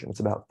infestation. It's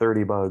about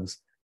 30 bugs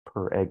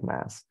per egg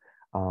mass.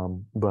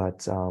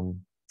 But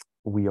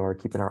we are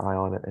keeping our eye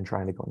on it and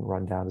trying to go and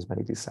run down as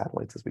many of these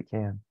satellites as we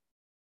can.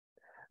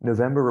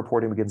 November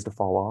reporting begins to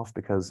fall off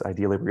because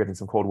ideally we're getting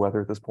some cold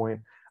weather at this point.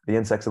 The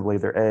insects have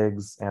laid their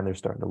eggs and they're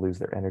starting to lose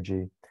their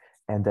energy.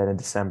 And then in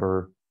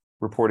December,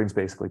 reporting's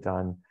basically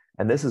done.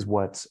 And this is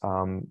what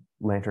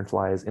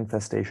lanternfly's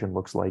infestation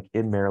looks like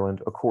in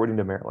Maryland, according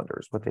to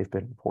Marylanders, what they've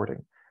been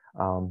reporting.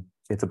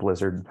 It's a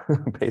blizzard,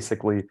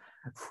 basically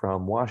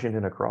from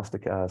Washington across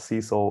to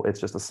Cecil. It's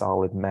just a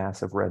solid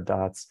mass of red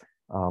dots,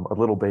 a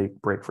little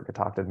break for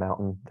Catoctin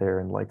Mountain there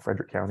in like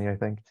Frederick County, I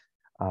think.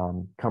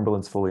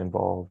 Cumberland's fully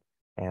involved.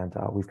 And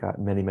we've got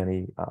many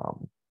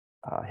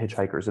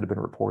hitchhikers that have been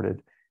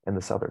reported in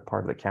the southern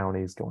part of the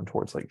counties going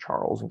towards Lake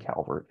Charles and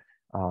Calvert.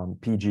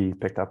 PG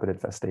picked up an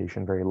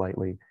infestation very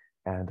lightly,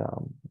 and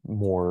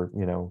more,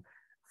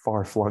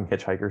 far-flung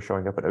hitchhikers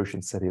showing up at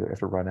Ocean City that we have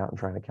to run out and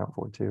try and account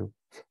for too.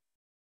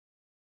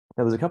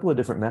 Now, there's a couple of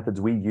different methods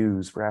we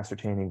use for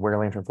ascertaining where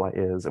lanternfly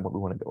is and what we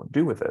want to go and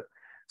do with it.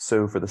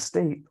 So for the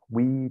state,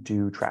 we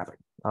do trapping.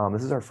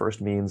 This is our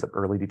first means of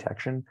early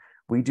detection.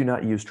 We do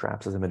not use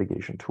traps as a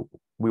mitigation tool.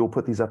 We will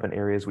put these up in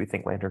areas we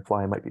think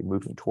lanternfly might be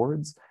moving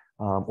towards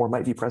or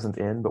might be present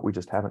in, but we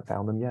just haven't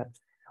found them yet.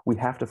 We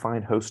have to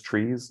find host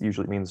trees,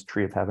 usually means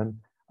Tree of Heaven,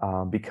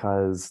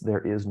 because there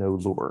is no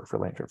lure for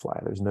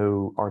lanternfly. There's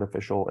no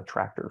artificial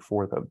attractor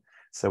for them.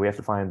 So we have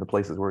to find the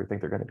places where we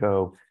think they're going to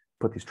go,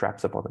 put these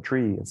traps up on the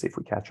tree and see if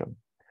we catch them.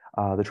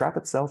 The trap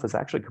itself is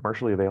actually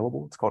commercially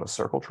available. It's called a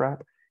circle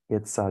trap.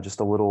 It's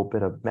just a little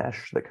bit of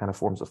mesh that kind of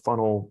forms a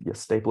funnel. You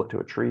staple it to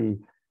a tree.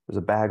 There's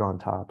a bag on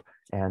top,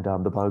 and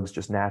the bugs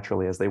just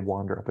naturally, as they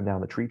wander up and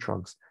down the tree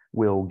trunks,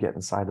 will get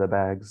inside the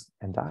bags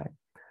and die.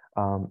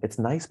 It's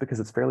nice because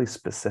it's fairly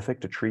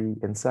specific to tree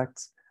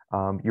insects.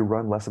 You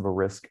run less of a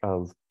risk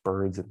of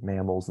birds and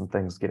mammals and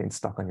things getting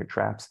stuck on your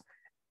traps,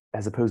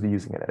 as opposed to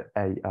using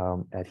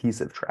an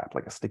adhesive trap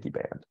like a sticky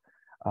band.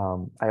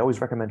 I always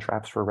recommend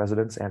traps for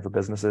residents and for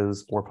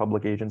businesses or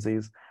public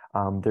agencies.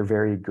 They're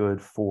very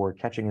good for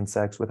catching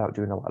insects without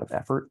doing a lot of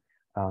effort.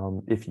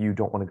 If you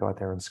don't want to go out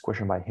there and squish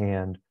them by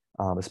hand,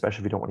 especially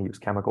if you don't want to use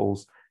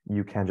chemicals,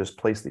 you can just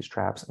place these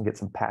traps and get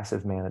some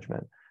passive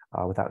management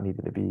without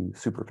needing to be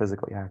super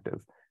physically active.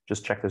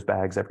 Just check those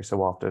bags every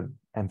so often,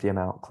 empty them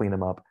out, clean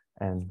them up,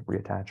 and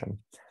reattach them.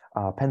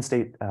 Penn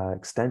State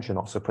Extension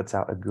also puts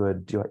out a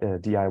good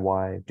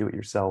DIY,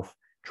 do-it-yourself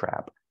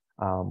trap,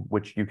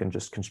 which you can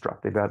just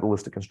construct. They've got a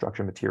list of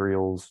construction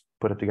materials,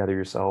 put it together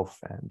yourself,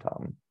 and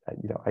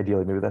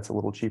ideally maybe that's a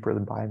little cheaper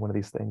than buying one of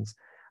these things.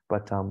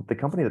 But the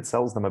company that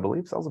sells them, I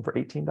believe, sells them for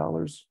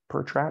 $18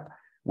 per trap,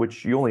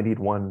 which you only need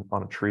one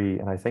on a tree.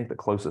 And I think the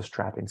closest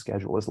trapping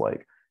schedule is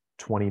like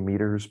 20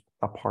 meters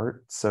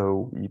apart.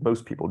 So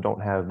most people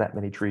don't have that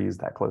many trees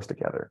that close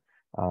together.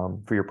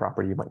 For your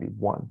property, you might need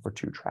 1 or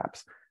 2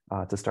 traps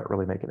to start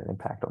really making an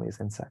impact on these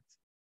insects.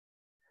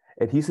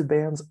 Adhesive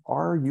bands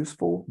are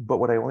useful, but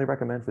what I only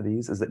recommend for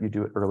these is that you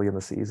do it early in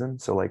the season.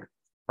 So like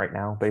right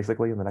now,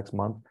 basically in the next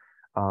month,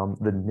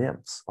 the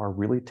nymphs are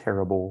really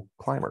terrible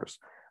climbers.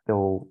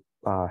 They'll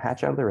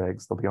hatch out of their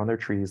eggs, they'll be on their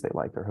trees, they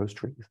like their host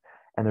trees,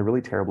 and they're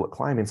really terrible at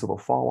climbing, so they'll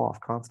fall off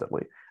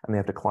constantly, and they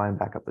have to climb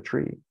back up the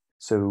tree.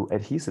 So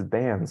adhesive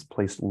bands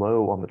placed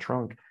low on the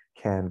trunk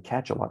can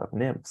catch a lot of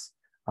nymphs.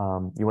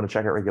 You want to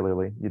check it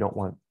regularly. You don't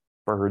want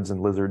birds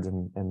and lizards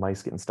and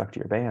mice getting stuck to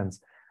your bands,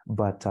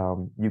 but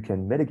you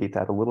can mitigate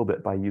that a little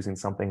bit by using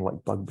something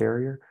like bug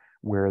barrier,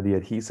 where the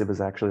adhesive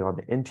is actually on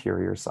the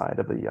interior side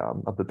of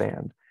the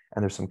band,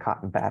 and there's some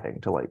cotton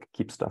batting to like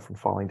keep stuff from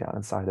falling down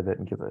inside of it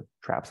and give the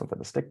trap something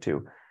to stick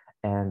to.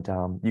 And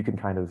you can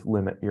kind of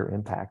limit your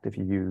impact if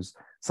you use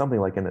something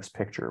like in this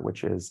picture,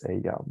 which is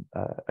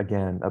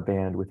again a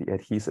band with the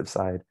adhesive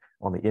side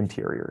on the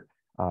interior,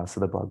 so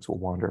the bugs will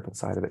wander up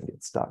inside of it and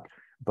get stuck.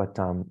 But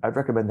I'd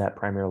recommend that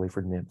primarily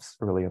for nymphs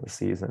early in the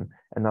season,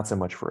 and not so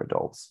much for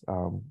adults.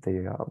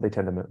 They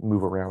tend to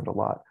move around a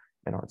lot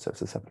and aren't so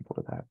susceptible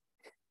to that.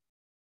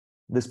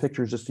 This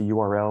picture is just a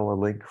URL, a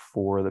link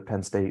for the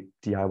Penn State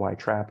DIY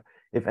trap.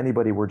 If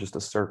anybody were just to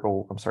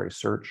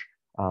search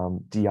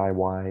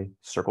DIY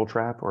circle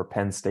trap or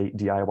Penn State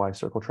DIY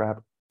circle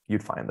trap,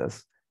 you'd find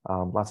this.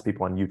 Lots of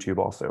people on YouTube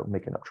also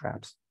making up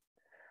traps.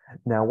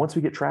 Now, once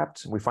we get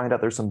trapped, we find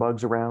out there's some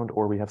bugs around,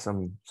 or we have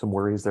some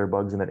worries there are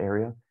bugs in that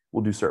area,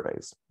 we'll do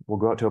surveys. We'll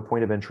go out to a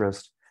point of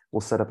interest,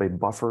 we'll set up a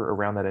buffer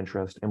around that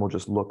interest, and we'll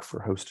just look for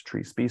host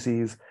tree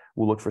species.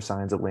 We'll look for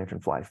signs of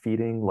lanternfly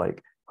feeding,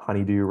 like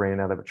honeydew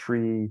raining out of a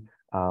tree,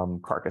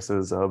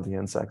 carcasses of the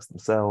insects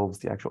themselves,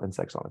 the actual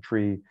insects on a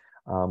tree,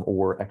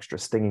 or extra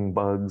stinging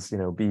bugs,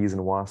 bees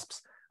and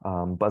wasps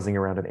buzzing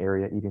around an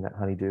area eating that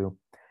honeydew.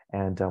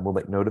 And we'll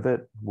make note of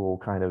it. We'll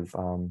kind of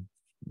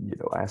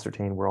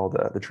ascertain where all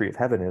the tree of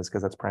heaven is,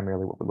 because that's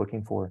primarily what we're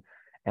looking for.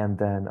 And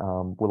then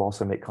we'll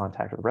also make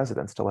contact with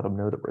residents to let them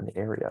know that we're in the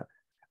area.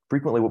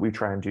 Frequently, what we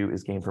try and do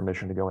is gain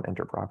permission to go and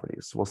enter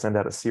properties. So we'll send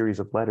out a series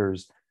of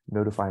letters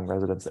notifying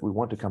residents that we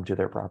want to come to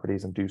their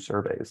properties and do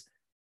surveys.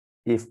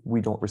 If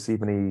we don't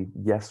receive any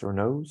yes or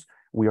no's,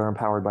 we are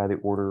empowered by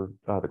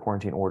the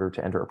quarantine order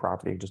to enter a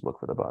property and just look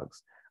for the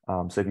bugs.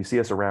 So if you see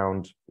us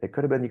around, it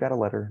could have been you got a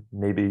letter,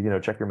 maybe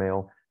check your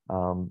mail.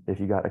 If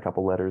you got a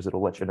couple letters,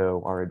 it'll let you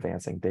know our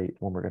advancing date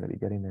when we're going to be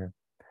getting there.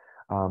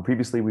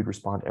 Previously, we'd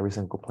respond to every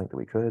single complaint that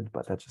we could,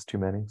 but that's just too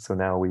many. So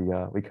now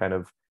we kind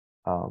of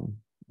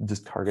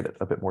just target it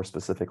a bit more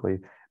specifically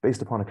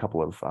based upon a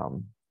couple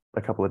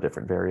of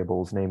different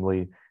variables,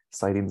 namely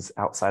sightings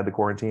outside the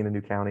quarantine in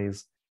new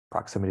counties,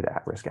 proximity to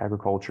at-risk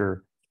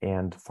agriculture,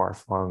 and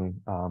far-flung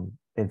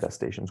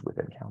infestations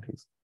within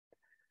counties.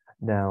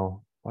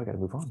 Now, I got to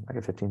move on. I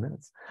got 15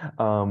 minutes.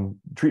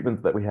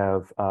 Treatment that we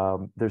have,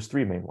 there's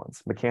 3 main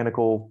ones.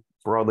 Mechanical,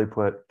 broadly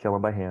put, kill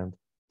them by hand.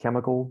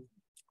 Chemical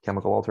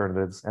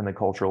alternatives, and then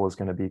cultural is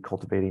going to be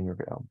cultivating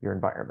your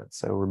environment,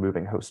 so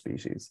removing host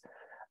species.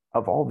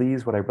 Of all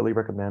these, what I really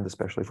recommend,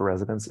 especially for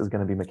residents, is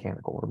going to be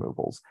mechanical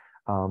removals.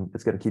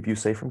 It's going to keep you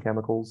safe from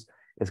chemicals.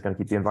 It's going to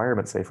keep the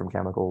environment safe from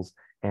chemicals,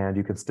 and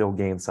you can still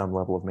gain some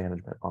level of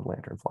management on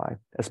lanternfly.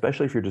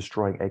 Especially if you're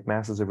destroying egg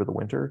masses over the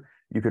winter,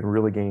 you can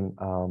really gain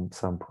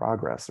some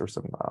progress or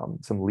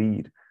some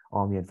lead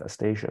on the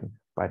infestation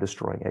by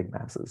destroying egg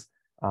masses.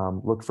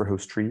 Look for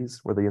host trees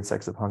where the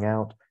insects have hung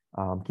out.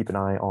 Keep an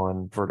eye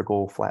on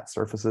vertical flat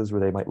surfaces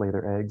where they might lay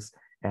their eggs,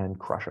 and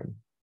crush them.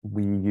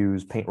 We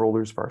use paint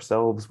rollers for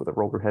ourselves with a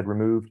roller head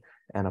removed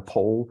and a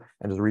pole,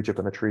 and just reach up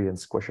in the tree and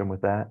squish them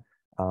with that.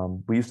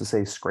 We used to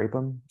say scrape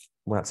them.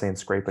 We're not saying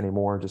scrape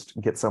anymore. Just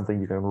get something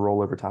you can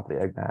roll over top of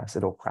the egg mass.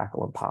 It'll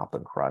crackle and pop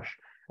and crush.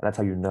 And that's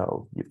how you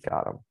know you've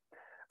got them.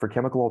 For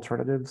chemical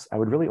alternatives, I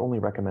would really only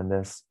recommend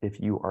this if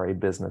you are a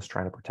business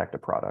trying to protect a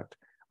product.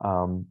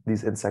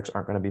 These insects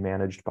aren't going to be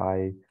managed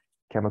by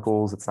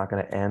chemicals. It's not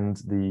going to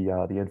end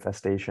the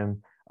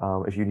infestation.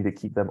 If you need to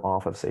keep them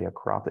off of, say, a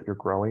crop that you're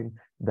growing,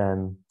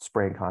 then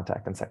spraying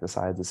contact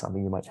insecticides is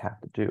something you might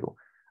have to do.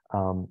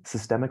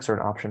 Systemics are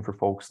an option for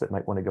folks that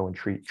might want to go and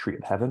treat tree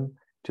of heaven,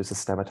 to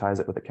systematize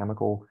it with a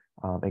chemical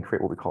and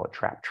create what we call a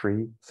trap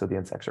tree, so the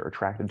insects are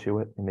attracted to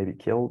it and may be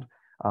killed.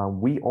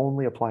 We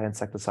only apply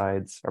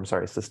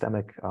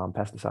systemic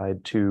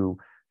pesticide to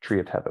tree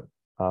of heaven.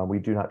 We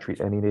do not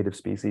treat any native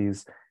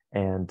species,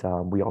 and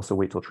we also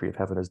wait till tree of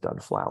heaven is done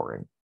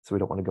flowering, so we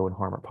don't want to go and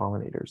harm our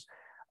pollinators.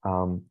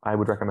 I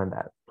would recommend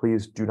that.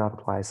 Please do not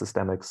apply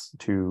systemics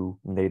to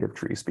native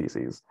tree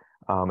species.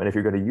 And if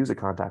you're going to use a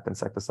contact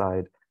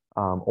insecticide,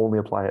 only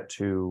apply it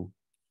to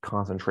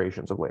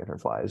concentrations of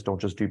lanternflies. Don't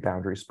just do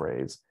boundary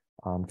sprays,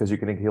 because you're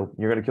going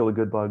to kill the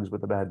good bugs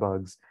with the bad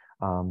bugs.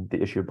 The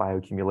issue of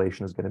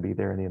bioaccumulation is going to be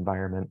there in the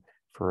environment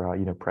for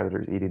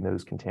predators eating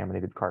those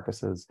contaminated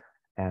carcasses.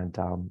 and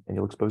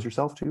you'll expose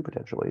yourself to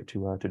potentially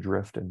to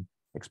drift and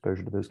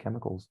exposure to those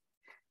chemicals.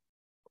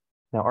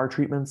 Now, our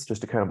treatments,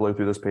 just to kind of blow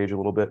through this page a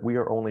little bit, we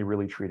are only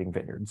really treating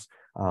vineyards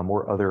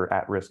or other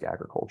at-risk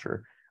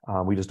agriculture.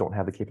 We just don't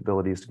have the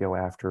capabilities to go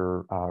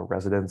after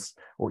residents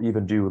or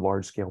even do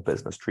large-scale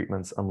business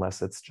treatments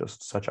unless it's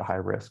just such a high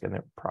risk and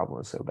their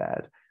problem is so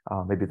bad.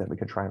 Maybe then we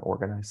can try and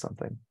organize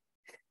something.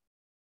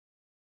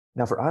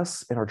 Now, for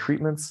us in our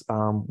treatments,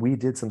 we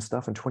did some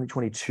stuff in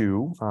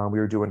 2022. We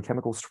were doing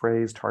chemical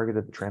sprays targeted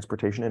at the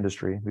transportation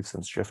industry. We've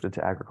since shifted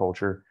to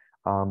agriculture.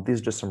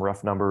 These are just some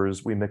rough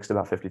numbers. We mixed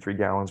about 53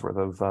 gallons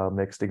worth of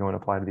mix to go and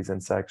apply to these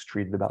insects,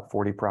 treated about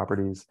 40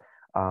 properties.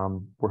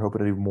 We're hoping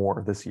to do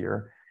more this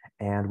year.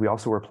 And we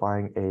also were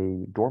applying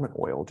a dormant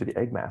oil to the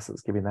egg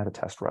masses, giving that a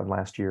test run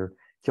last year.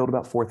 Killed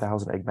about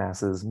 4,000 egg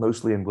masses,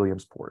 mostly in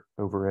Williamsport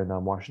over in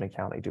Washington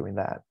County doing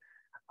that.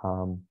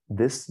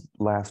 This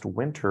last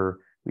winter,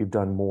 we've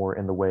done more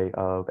in the way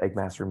of egg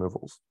mass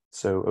removals.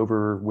 So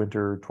over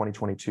winter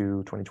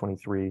 2022,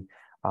 2023,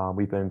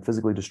 we've been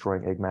physically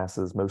destroying egg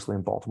masses, mostly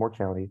in Baltimore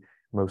County,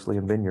 mostly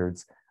in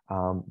vineyards.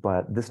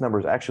 But this number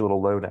is actually a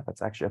little low now.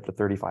 It's actually up to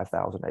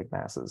 35,000 egg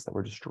masses that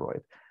were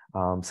destroyed.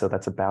 So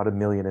that's about 1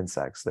 million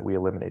insects that we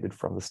eliminated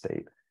from the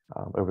state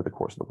over the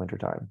course of the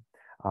wintertime.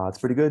 It's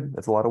pretty good.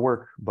 It's a lot of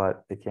work,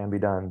 but it can be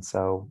done.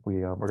 So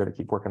we're going to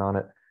keep working on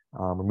it.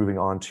 We're moving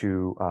on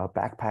to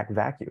backpack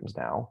vacuums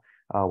now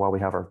while we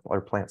have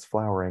our plants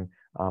flowering,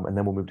 and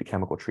then we'll move to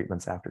chemical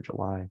treatments after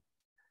July.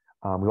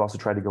 We've also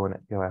tried to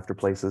go after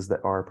places that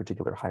are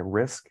particular high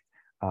risk,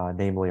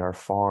 namely our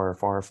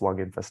far-flung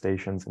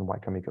infestations in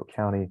Wycomico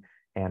County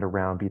and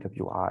around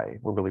BWI.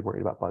 We're really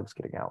worried about bugs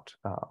getting out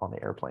on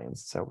the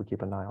airplanes, so we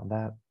keep an eye on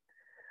that.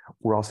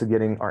 We're also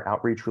getting our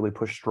outreach really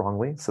pushed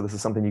strongly. So this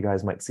is something you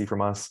guys might see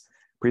from us.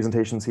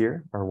 Presentations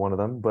here are one of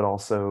them, but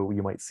also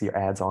you might see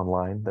ads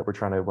online that we're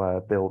trying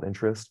to build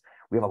interest.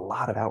 We have a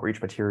lot of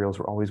outreach materials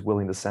we're always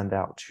willing to send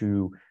out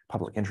to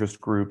public interest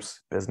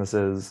groups,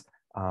 businesses,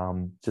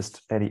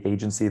 just any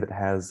agency that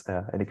has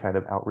any kind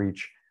of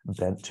outreach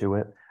bent to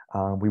it.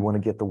 We want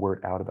to get the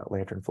word out about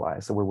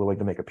Lanternfly. So we're willing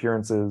to make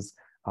appearances,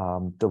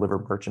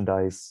 deliver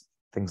merchandise,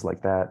 things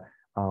like that.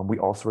 We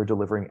also are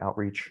delivering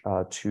outreach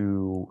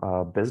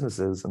to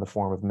businesses in the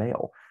form of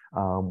mail.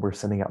 We're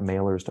sending out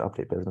mailers to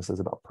update businesses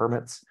about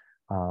permits,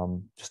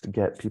 just to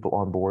get people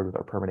on board with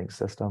our permitting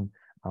system.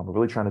 We're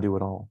really trying to do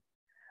it all.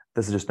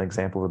 This is just an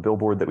example of a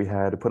billboard that we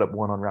had to put up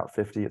one on Route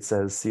 50. It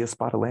says, "See a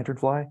spotted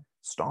lanternfly?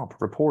 Stomp,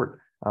 report."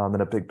 Then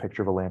a big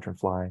picture of a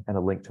lanternfly and a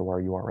link to our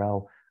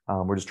URL.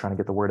 We're just trying to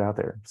get the word out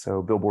there.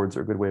 So billboards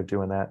are a good way of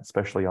doing that,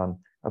 especially on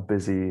a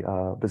busy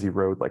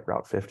road like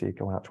Route 50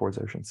 going out towards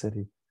Ocean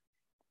City.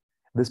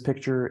 This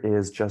picture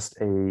is just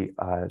a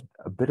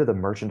bit of the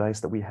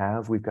merchandise that we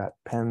have. We've got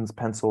pens,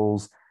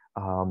 pencils,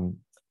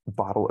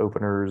 bottle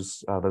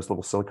openers, those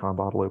little silicone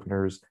bottle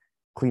openers,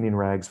 cleaning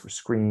rags for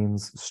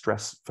screens,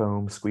 stress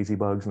foam, squeezy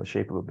bugs in the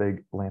shape of a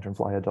big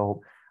lanternfly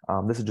adult.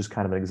 This is just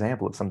kind of an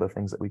example of some of the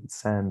things that we could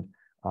send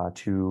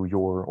to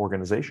your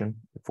organization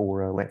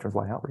for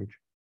lanternfly outreach.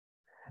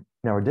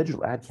 Now, our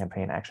digital ad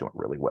campaign actually went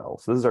really well.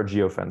 So this is our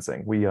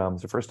geofencing.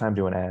 It's the first time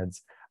doing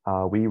ads.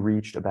 We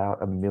reached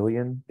about 1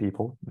 million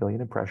people, 1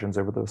 million impressions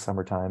over the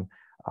summertime.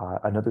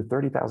 Another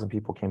 30,000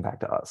 people came back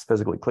to us,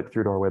 physically clicked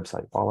through to our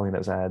website following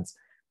those ads.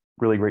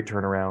 Really great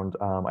turnaround.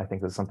 I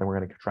think this is something we're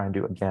going to try and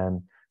do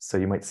again. So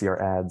you might see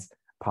our ads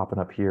popping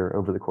up here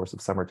over the course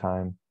of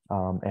summertime.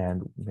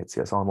 And you might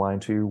see us online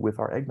too with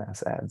our egg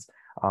mass ads.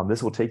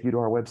 This will take you to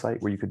our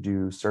website where you could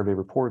do survey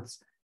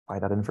reports,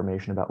 find out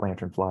information about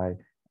Lanternfly,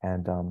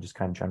 and just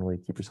kind of generally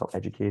keep yourself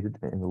educated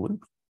in the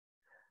loop.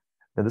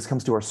 Now this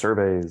comes to our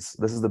surveys.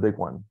 This is the big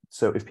one.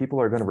 So if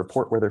people are going to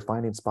report where they're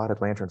finding spotted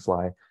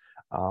lanternfly,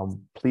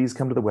 please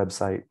come to the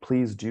website.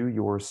 Please do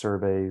your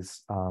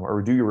surveys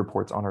or do your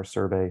reports on our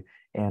survey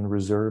and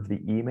reserve the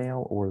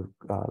email or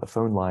the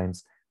phone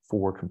lines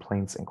for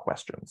complaints and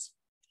questions.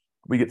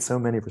 We get so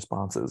many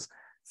responses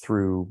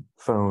through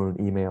phone,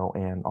 email,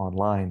 and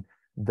online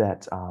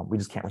that we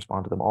just can't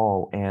respond to them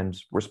all. And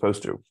we're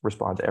supposed to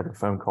respond to every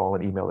phone call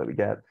and email that we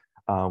get.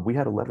 We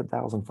had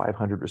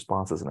 11,500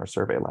 responses in our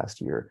survey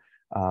last year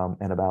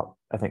and about,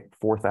 I think,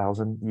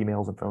 4,000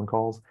 emails and phone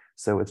calls.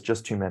 So it's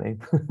just too many.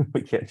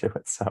 We can't do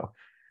it. So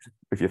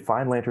if you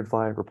find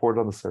Lanternfly, report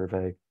it on the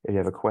survey. If you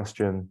have a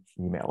question,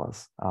 email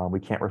us. We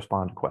can't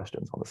respond to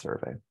questions on the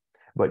survey.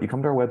 But you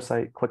come to our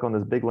website, click on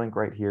this big link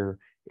right here.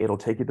 It'll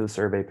take you to the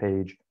survey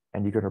page,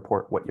 and you can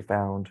report what you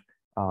found.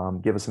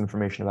 Give us some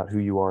information about who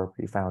you are, where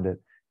you found it.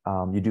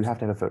 You do have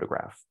to have a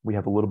photograph. We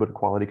have a little bit of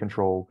quality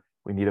control.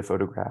 We need a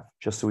photograph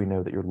just so we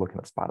know that you're looking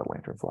at spotted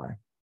lanternfly.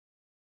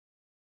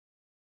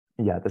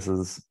 Yeah, this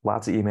is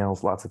lots of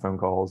emails, lots of phone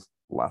calls,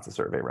 lots of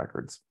survey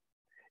records.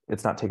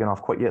 It's not taken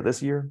off quite yet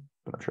this year,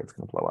 but I'm sure it's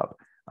going to blow up.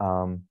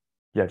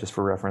 Yeah, just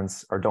for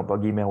reference, our Don't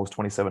Bug email was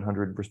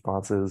 2,700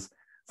 responses.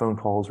 Phone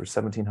calls were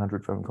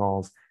 1,700 phone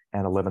calls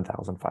and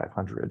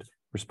 11,500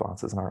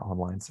 responses in our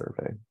online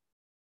survey.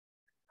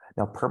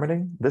 Now,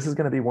 permitting, this is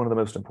going to be one of the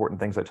most important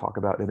things I talk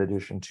about in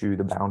addition to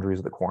the boundaries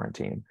of the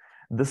quarantine.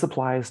 This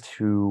applies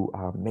to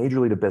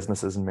majorly to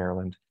businesses in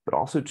Maryland, but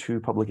also to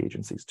public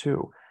agencies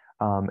too.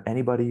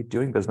 Anybody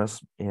doing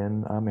business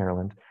in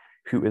Maryland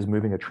who is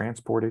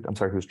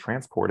who's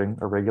transporting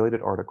a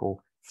regulated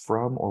article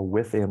from or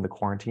within the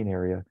quarantine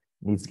area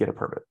needs to get a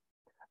permit.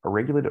 A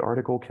regulated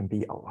article can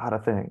be a lot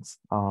of things.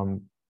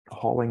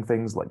 Hauling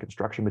things like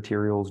construction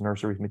materials,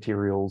 nursery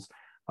materials,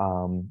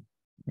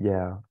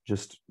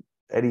 just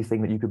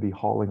anything that you could be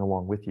hauling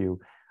along with you,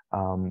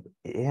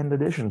 in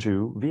addition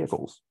to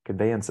vehicles,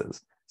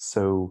 conveyances.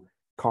 So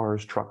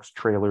cars, trucks,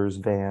 trailers,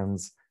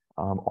 vans,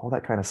 all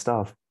that kind of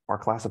stuff are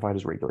classified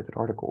as regulated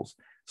articles.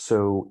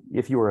 So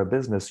if you are a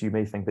business, you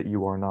may think that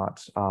you are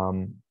not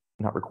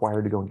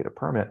required to go and get a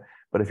permit.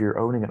 But if you're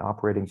owning and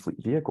operating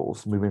fleet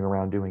vehicles, moving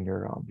around doing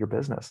your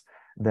business,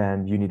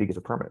 then you need to get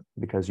a permit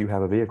because you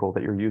have a vehicle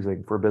that you're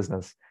using for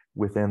business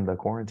within the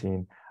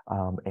quarantine,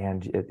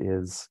 and it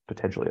is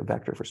potentially a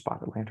vector for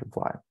spotted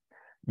lanternfly.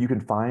 You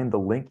can find the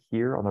link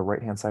here on the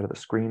right-hand side of the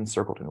screen,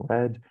 circled in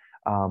red.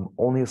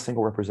 Only a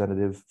single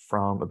representative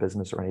from a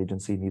business or an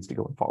agency needs to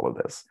go and follow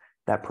this.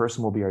 That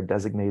person will be our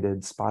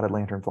designated spotted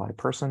lanternfly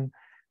person.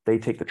 They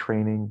take the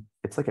training.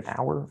 It's like an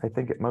hour, I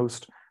think, at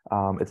most.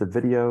 It's a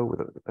video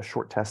with a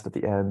short test at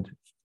the end,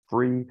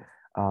 free.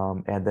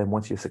 And then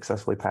once you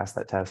successfully pass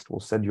that test, we'll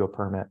send you a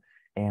permit.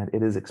 And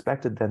it is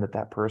expected then that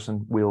that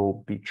person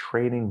will be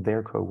training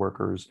their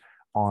coworkers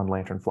on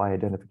lanternfly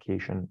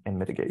identification and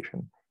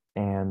mitigation.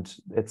 And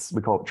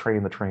we call it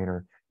train the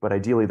trainer. But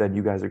ideally, then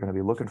you guys are going to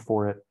be looking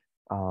for it,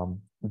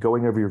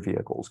 going over your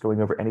vehicles, going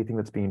over anything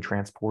that's being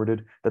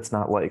transported that's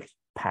not like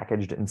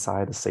packaged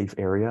inside a safe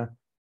area.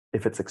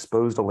 If it's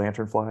exposed to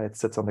lanternfly, it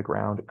sits on the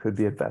ground, it could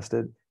be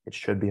infested, it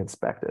should be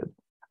inspected.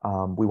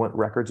 We want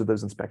records of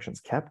those inspections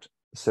kept.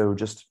 So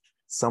just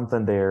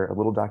something there, a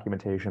little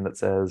documentation that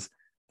says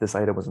this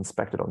item was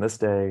inspected on this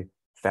day,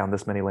 found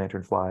this many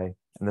lanternfly,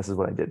 and this is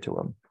what I did to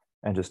them.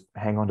 And just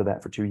hang on to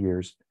that for 2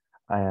 years.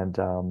 And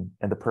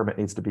the permit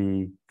needs to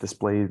be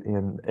displayed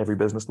in every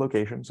business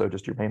location. So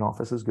just your main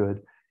office is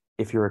good.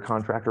 If you're a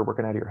contractor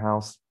working out of your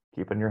house,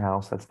 keep it in your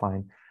house, that's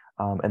fine.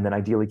 And then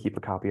ideally keep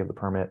a copy of the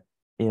permit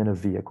in a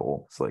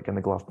vehicle, so like in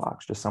the glove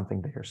box, just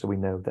something there so we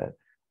know that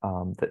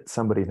that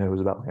somebody knows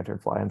about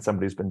lanternfly and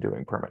somebody's been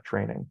doing permit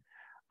training.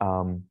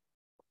 And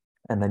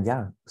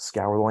then,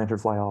 scour the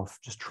lanternfly off,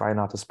 just try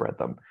not to spread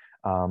them.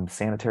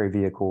 Sanitary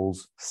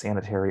vehicles,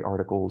 sanitary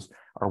articles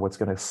are what's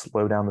going to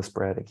slow down the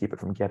spread and keep it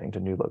from getting to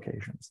new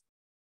locations.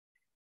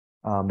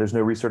 There's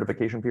no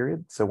recertification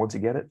period, so once you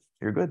get it,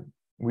 you're good.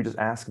 We just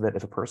ask that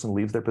if a person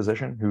leaves their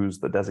position, who's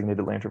the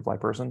designated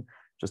lanternfly person,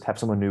 just have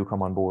someone new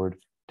come on board,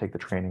 take the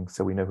training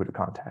so we know who to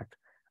contact.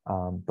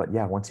 But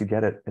yeah, once you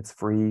get it, it's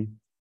free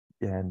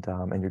and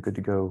you're good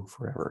to go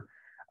forever.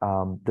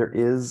 There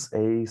is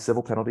a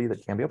civil penalty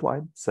that can be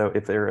applied. So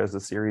if there is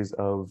a series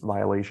of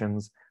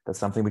violations, that's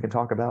something we can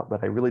talk about,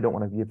 but I really don't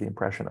want to give the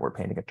impression that we're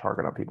painting a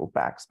target on people's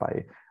backs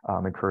by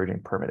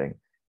encouraging permitting.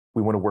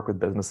 We want to work with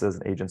businesses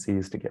and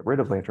agencies to get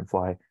rid of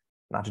lanternfly,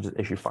 not to just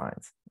issue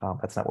fines.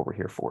 That's not what we're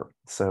here for.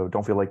 So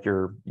don't feel like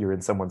you're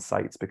in someone's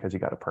sights because you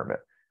got a permit.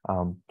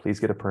 Please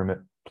get a permit.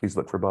 Please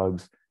look for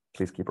bugs.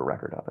 Please keep a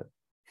record of it.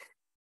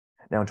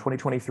 Now in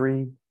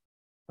 2023,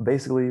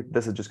 basically,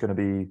 this is just going to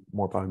be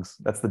more bugs.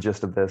 That's the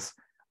gist of this.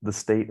 The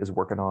state is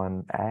working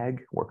on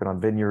ag, working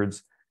on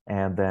vineyards,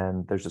 and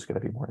then there's just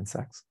going to be more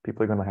insects.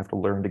 People are going to have to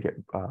learn to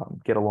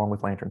get along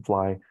with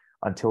lanternfly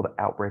until the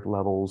outbreak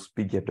levels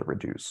begin to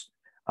reduce.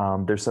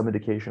 There's some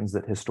indications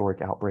that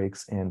historic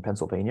outbreaks in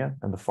Pennsylvania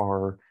and the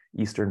far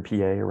eastern PA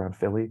around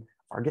Philly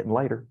are getting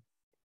lighter.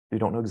 We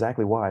don't know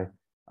exactly why.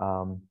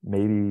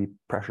 Maybe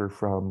pressure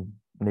from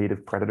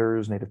native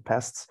predators, native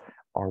pests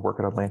are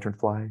working on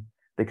lanternfly.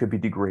 They could be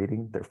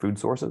degrading their food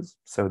sources,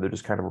 so they're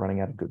just kind of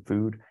running out of good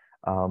food.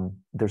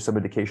 There's some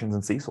indications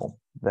in Cecil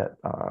that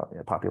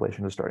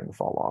population is starting to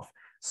fall off.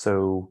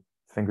 So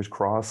fingers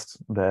crossed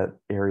that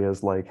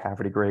areas like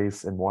Haverty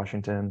Grace and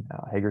Washington,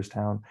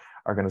 Hagerstown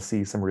are going to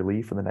see some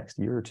relief in the next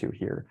year or two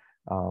here.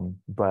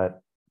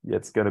 But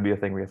it's going to be a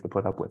thing we have to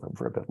put up with them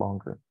for a bit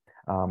longer.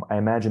 I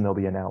imagine they'll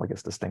be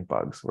analogous to stink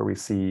bugs, where we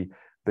see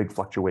big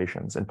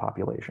fluctuations in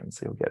populations.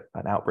 So you'll get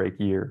an outbreak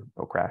year,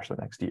 they'll crash the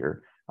next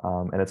year.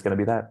 And it's going to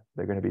be that.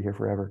 They're going to be here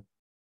forever.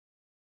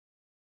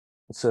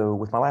 So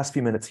with my last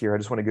few minutes here, I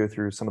just want to go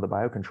through some of the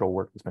biocontrol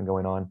work that's been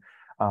going on.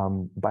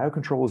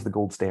 Biocontrol is the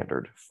gold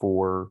standard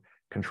for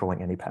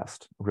controlling any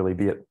pest, really,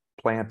 be it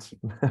plant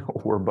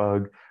or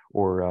bug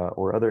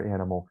or other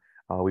animal.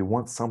 We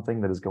want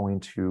something that is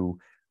going to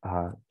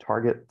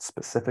target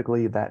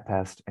specifically that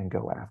pest and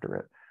go after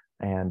it.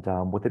 And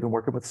what they've been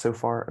working with so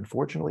far,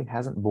 unfortunately,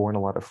 hasn't borne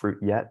a lot of fruit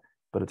yet,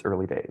 but it's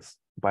early days.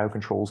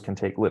 Biocontrols can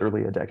take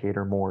literally a decade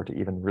or more to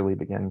even really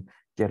begin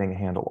getting a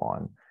handle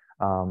on.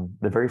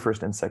 The very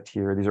first insect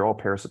here, these are all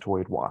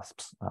parasitoid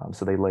wasps.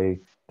 So they lay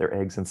their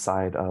eggs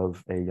inside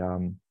of a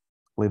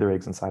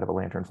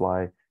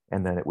lanternfly,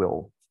 and then it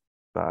will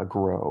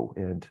grow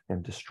and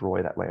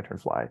destroy that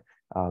lanternfly.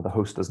 The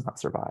host does not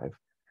survive.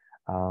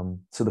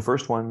 So the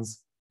first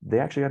ones, they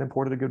actually got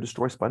imported to go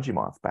destroy spongy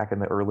moth back in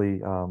the early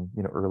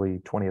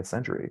 20th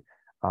century.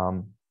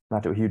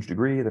 not to a huge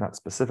degree. They're not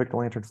specific to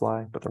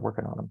lanternfly, but they're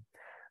working on them.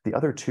 The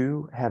other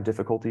two have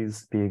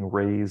difficulties being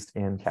raised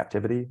in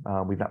captivity.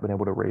 We've not been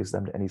able to raise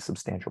them to any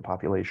substantial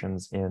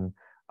populations in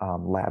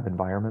lab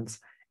environments.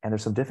 And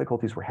there's some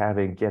difficulties we're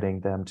having getting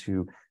them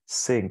to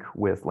sync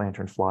with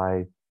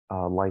lanternfly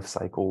life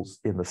cycles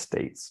in the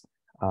States.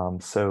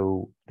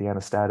 So the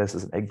Anastatus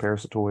is an egg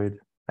parasitoid,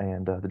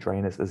 and the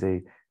Dryanus is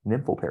a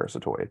nymphal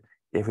parasitoid.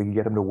 If we can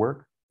get them to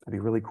work, that'd be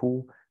really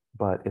cool,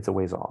 but it's a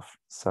ways off.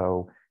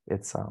 So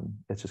it's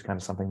just kind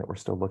of something that we're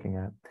still looking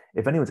at.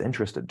 If anyone's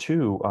interested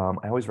too,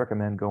 I always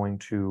recommend going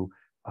to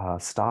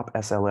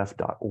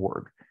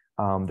stopslf.org.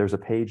 There's a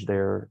page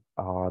there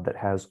that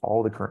has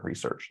all the current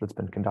research that's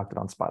been conducted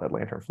on spotted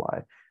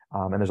lanternfly.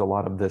 And there's a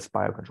lot of this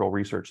biocontrol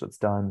research that's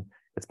done.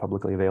 It's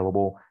publicly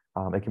available.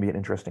 It can be an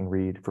interesting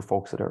read for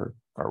folks that are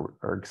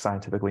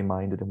scientifically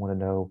minded and want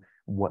to know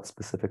what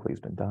specifically has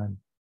been done.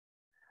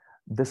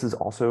 This is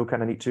also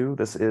kind of neat too.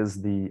 This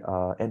is the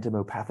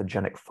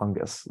entomopathogenic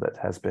fungus that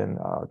has been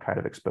kind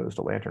of exposed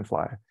to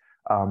lanternfly.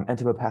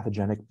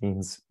 Entomopathogenic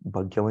means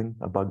bug killing,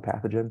 a bug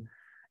pathogen.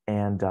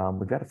 And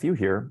we've got a few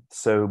here.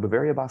 So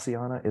Bavaria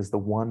bassiana is the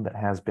one that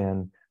has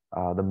been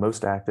the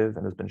most active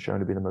and has been shown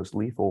to be the most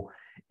lethal.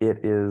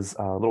 It is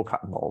little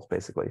cotton balls,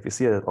 basically. If you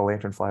see a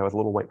lanternfly with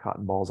little white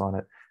cotton balls on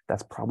it,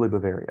 that's probably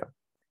Bavaria.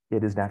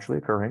 It is naturally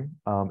occurring.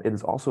 It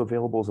is also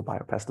available as a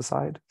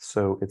biopesticide.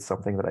 So it's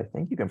something that I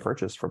think you can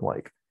purchase from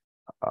like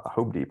a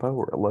Home Depot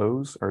or a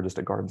Lowe's or just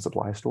a garden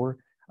supply store.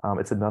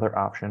 It's another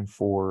option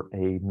for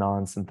a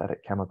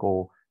non-synthetic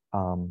chemical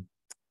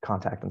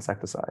contact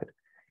insecticide.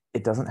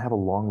 It doesn't have a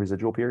long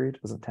residual period,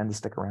 doesn't tend to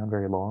stick around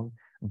very long,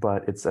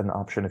 but it's an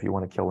option if you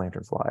want to kill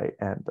lanternfly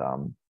and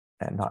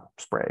not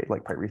spray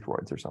like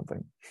pyrethroids or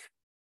something.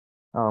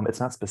 It's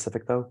not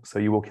specific though, so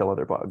you will kill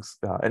other bugs.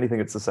 Anything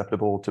that's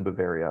susceptible to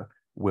Bavaria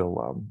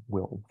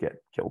will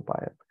get killed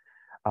by it.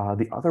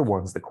 The other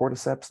ones, the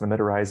cordyceps and the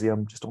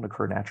metarhizium, just don't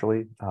occur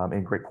naturally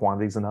in great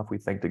quantities enough, we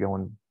think, to go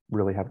and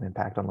really have an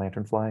impact on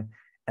lanternfly.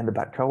 And the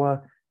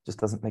batcoa just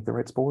doesn't make the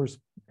right spores.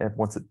 And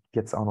once it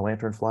gets on the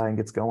lanternfly and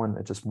gets going,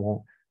 it just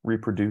won't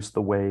reproduce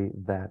the way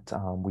that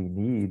we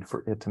need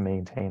for it to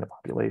maintain a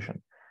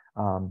population.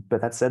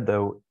 But that said,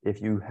 though,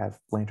 if you have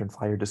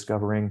lanternfly you're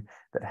discovering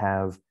that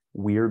have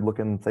weird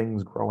looking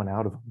things growing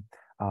out of them,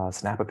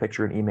 snap a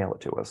picture and email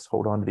it to us.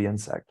 Hold on to the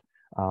insect.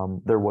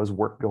 There was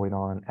work going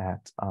on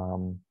at, I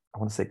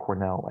want to say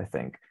Cornell, I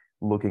think,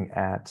 looking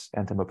at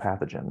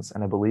entomopathogens.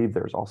 And I believe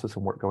there's also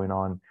some work going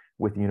on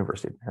with the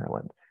University of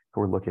Maryland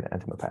who are looking at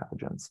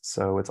entomopathogens.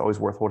 So it's always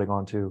worth holding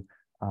on to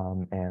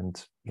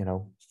and, you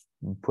know,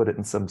 put it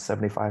in some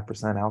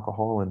 75%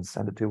 alcohol and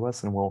send it to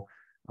us, and we'll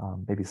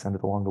maybe send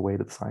it along the way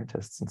to the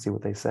scientists and see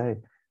what they say.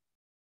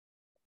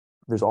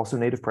 There's also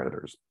native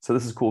predators. So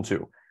this is cool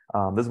too.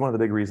 This is one of the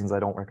big reasons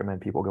I don't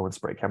recommend people go and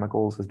spray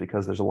chemicals, is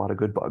because there's a lot of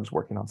good bugs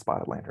working on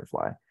spotted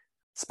lanternfly.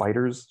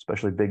 Spiders,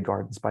 especially big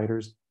garden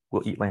spiders,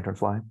 will eat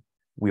lanternfly.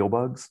 Wheel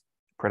bugs,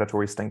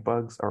 predatory stink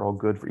bugs are all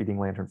good for eating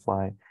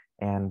lanternfly,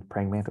 and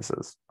praying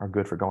mantises are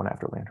good for going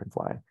after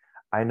lanternfly.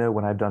 I know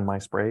when I've done my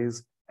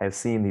sprays, I've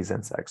seen these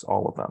insects,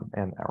 all of them,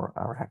 and our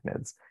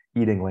arachnids,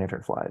 eating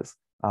lanternflies.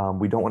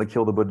 We don't want to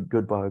kill the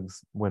good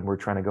bugs when we're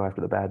trying to go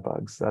after the bad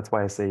bugs. That's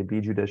why I say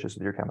be judicious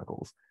with your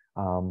chemicals.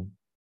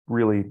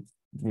 Really,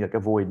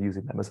 avoid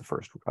using them as a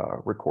first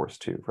recourse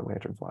too for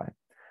lanternfly.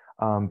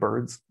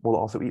 Birds will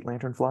also eat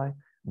lanternfly.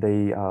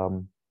 They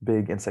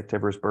big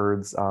insectivorous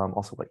birds,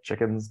 also like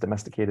chickens,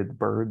 domesticated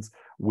birds,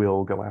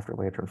 will go after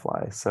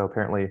lanternfly. So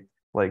apparently,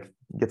 like,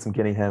 get some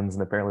guinea hens,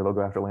 and apparently they'll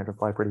go after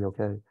lanternfly pretty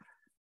okay.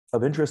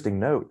 Of interesting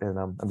note, and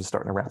I'm just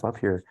starting to wrap up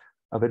here.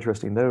 Of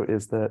interesting note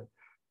is that,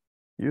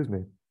 excuse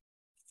me,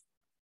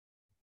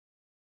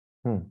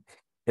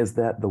 is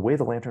that the way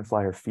the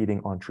lanternfly are feeding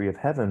on Tree of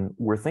Heaven,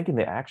 we're thinking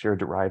they actually are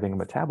deriving a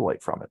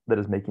metabolite from it that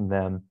is making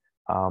them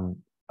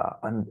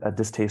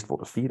distasteful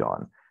to feed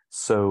on.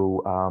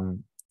 So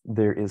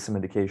there is some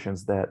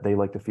indications that they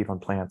like to feed on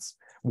plants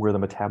where the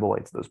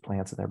metabolites of those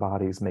plants in their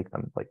bodies make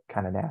them like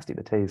kind of nasty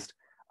to taste.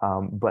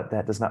 But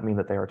that does not mean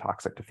that they are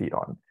toxic to feed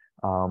on.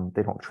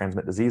 They don't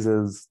transmit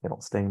diseases, they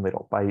don't sting, they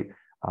don't bite.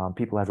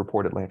 People have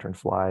reported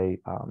lanternfly,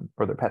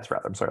 or their pets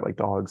rather, I'm sorry, like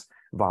dogs,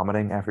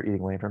 vomiting after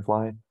eating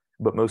lanternfly.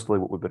 But mostly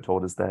what we've been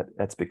told is that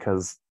that's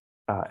because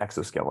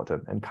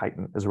exoskeleton and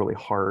chitin is really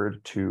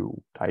hard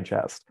to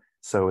digest.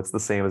 So it's the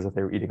same as if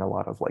they were eating a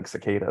lot of like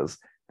cicadas.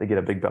 They get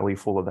a big belly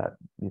full of that,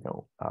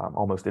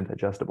 almost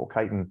indigestible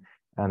chitin,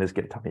 and just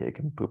get a tummy ache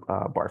and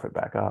barf it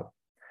back up.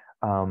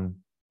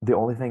 The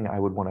only thing I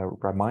would want to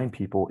remind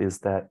people is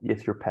that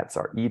if your pets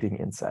are eating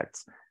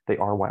insects, they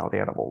are wild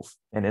animals,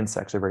 and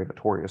insects are very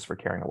notorious for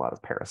carrying a lot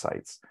of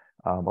parasites,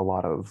 a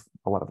lot of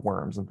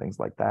worms and things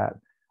like that.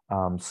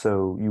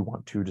 So you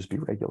want to just be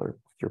regular with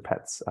your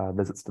pets'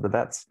 visits to the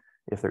vets.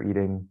 If they're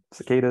eating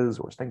cicadas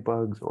or stink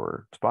bugs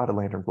or spotted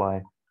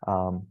lanternfly,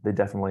 they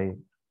definitely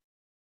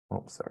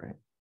want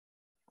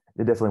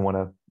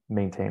to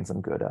maintain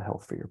some good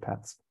health for your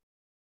pets.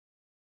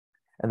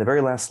 And the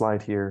very last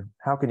slide here,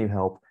 how can you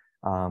help?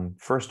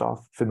 First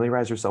off,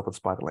 familiarize yourself with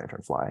spotted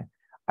lanternfly.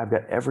 I've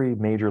got every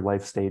major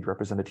life stage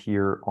represented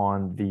here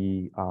on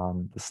the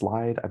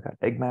slide. I've got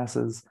egg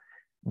masses.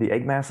 The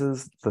egg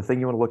masses, the thing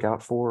you want to look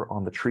out for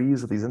on the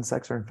trees that these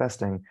insects are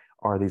infesting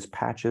are these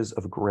patches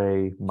of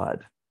gray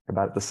mud,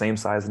 about the same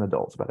size in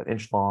adults, about 1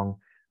 inch long,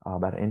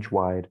 about 1 inch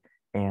wide,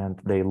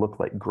 and they look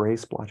like gray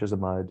splotches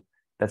of mud.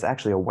 That's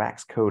actually a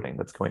wax coating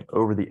that's going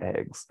over the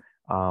eggs,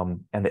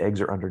 and the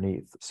eggs are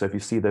underneath. So if you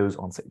see those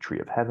on, say, tree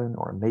of heaven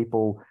or a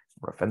maple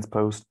or a fence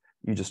post,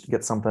 you just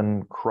get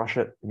something, crush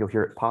it, you'll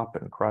hear it pop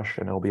and crush,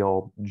 and it'll be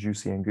all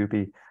juicy and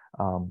goopy.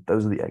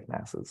 Those are the egg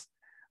masses.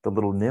 The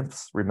little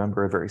nymphs,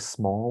 remember, are very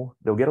small.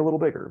 They'll get a little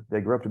bigger.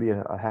 They grow up to be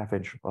a 1/2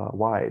 inch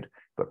wide,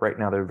 but right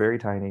now they're very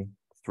tiny,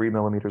 3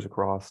 millimeters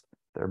across.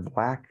 They're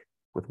black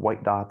with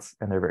white dots,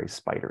 and they're very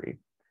spidery.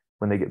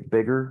 When they get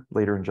bigger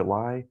later in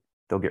July,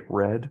 they'll get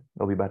red.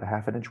 They'll be about a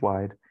 1/2 inch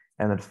wide.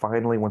 And then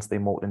finally, once they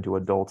molt into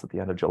adults at the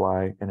end of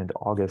July and into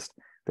August,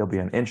 they'll be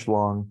 1 inch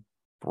long,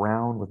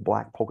 brown with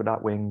black polka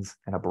dot wings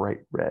and a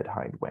bright red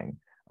hind wing.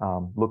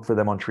 Look for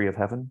them on tree of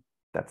heaven.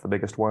 That's the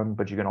biggest one,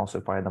 but you can also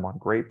find them on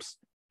grapes,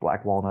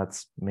 black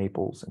walnuts,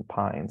 maples, and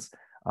pines,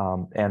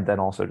 and then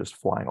also just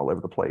flying all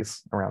over the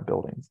place around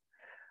buildings.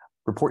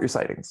 Report your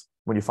sightings.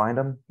 When you find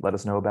them, let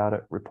us know about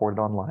it, report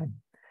it online.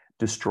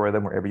 Destroy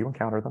them wherever you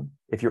encounter them.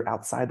 If you're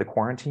outside the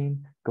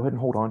quarantine, go ahead and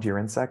hold on to your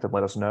insect and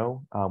let us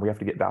know. We have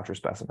to get voucher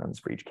specimens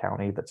for each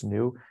county that's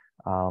new.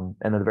 And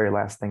then the very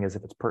last thing is,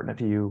 if it's pertinent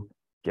to you,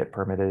 get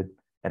permitted.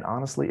 And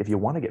honestly, if you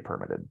want to get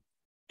permitted,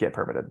 get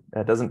permitted.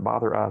 It doesn't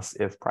bother us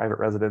if private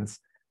residents,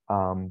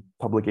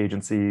 public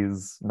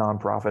agencies,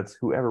 nonprofits,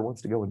 whoever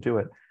wants to go and do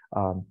it,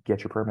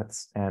 get your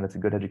permits. And it's a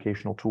good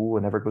educational tool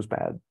and never goes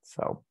bad.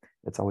 So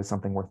it's always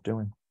something worth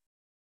doing.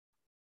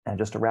 And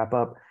just to wrap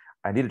up,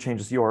 I need to change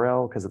this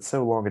URL because it's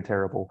so long and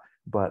terrible,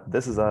 but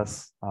this is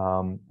us.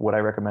 What I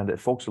recommend, if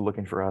folks are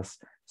looking for us,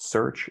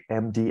 search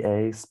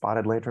MDA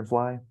spotted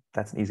lanternfly.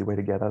 That's an easy way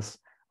to get us.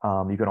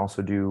 You can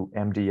also do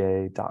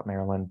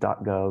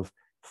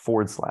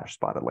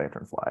mda.maryland.gov/spotted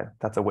lanternfly.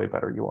 That's a way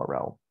better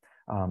URL.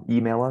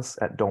 Email us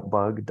at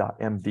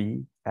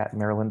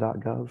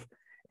don'tbug.mv@maryland.gov.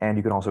 And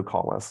you can also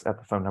call us at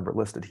the phone number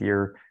listed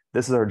here.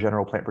 This is our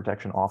General Plant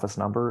Protection Office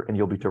number, and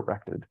you'll be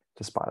directed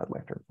to spotted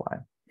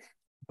lanternfly.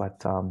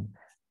 But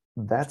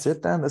that's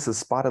it then. This is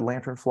spotted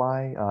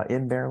lanternfly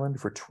in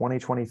Maryland for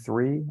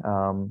 2023.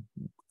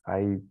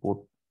 I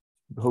will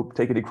hope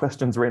take any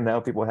questions right now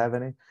if people have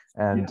any.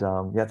 And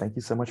yeah, thank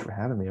you so much for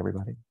having me,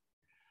 everybody.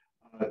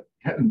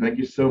 Kenton, thank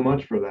you so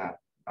much for that.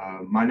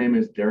 My name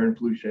is Darren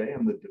Flouchet.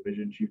 I'm the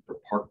Division Chief for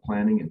Park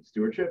Planning and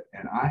Stewardship,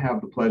 and I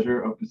have the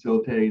pleasure of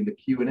facilitating the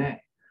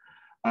Q&A.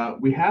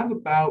 We have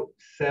about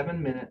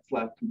 7 minutes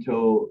left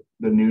until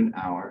the noon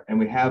hour, and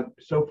we have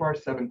so far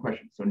 7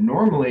 questions. So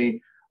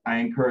normally I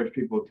encourage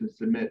people to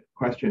submit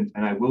questions,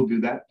 and I will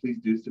do that. Please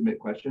do submit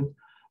questions,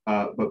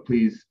 but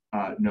please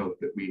note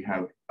that we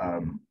have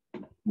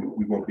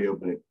we won't be able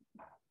to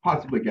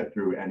possibly get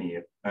through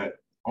any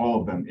all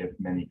of them if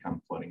many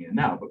come flooding in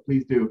now. But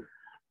please do.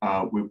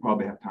 We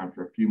probably have time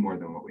for a few more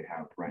than what we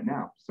have right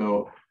now.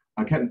 So,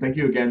 Kenton, thank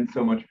you again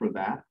so much for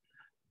that.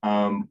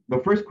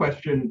 The first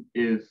question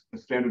is a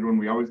standard one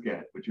we always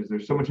get, which is,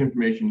 there's so much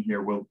information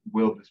here. Will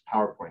this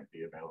PowerPoint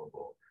be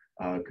available?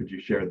 Could you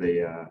share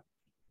the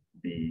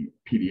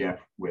PDF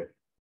with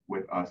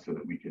us so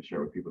that we can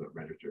share with people that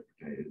register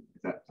for today?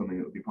 Is that something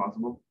that would be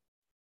possible?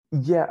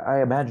 Yeah,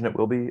 I imagine it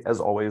will be. As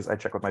always, I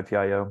check with my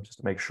PIO just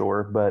to make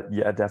sure. But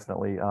yeah,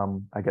 definitely.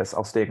 I guess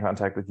I'll stay in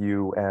contact with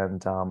you,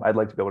 and I'd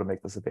like to be able to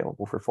make this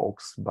available for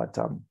folks, but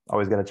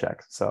always got to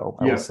check. So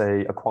I will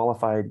say a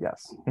qualified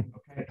yes.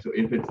 Okay, so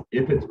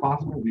if it's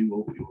possible, we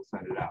will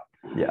send it out.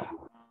 Yeah.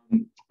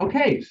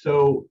 Okay,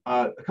 so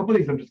a couple of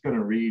these I'm just going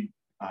to read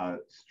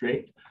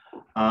straight.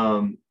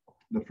 The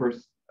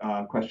first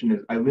question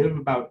is, I live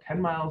about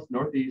 10 miles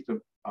northeast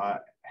of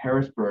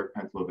Harrisburg,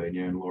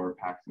 Pennsylvania, in Lower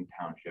Paxton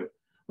Township.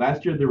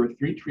 Last year, there were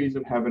 3 trees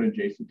of heaven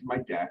adjacent to my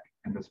deck,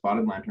 and the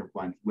spotted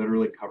lanternflies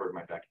literally covered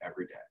my deck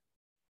every day.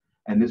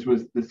 And this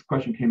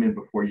question came in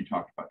before you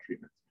talked about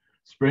treatments.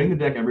 Spraying the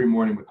deck every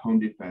morning with home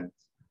defense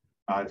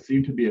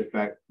seemed to be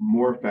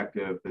more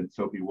effective than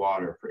soapy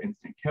water for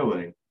instant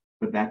killing,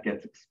 but that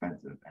gets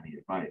expensive. Any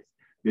advice?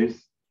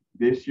 This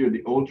year,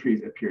 the old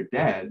trees appear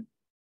dead,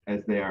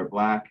 as they are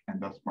black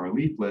and thus far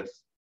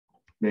leafless.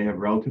 They have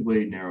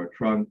relatively narrow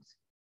trunks.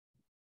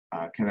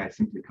 Can I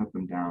simply cut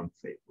them down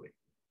safely?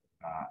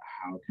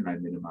 How can I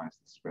minimize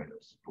the spread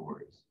of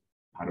spores?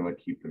 How do I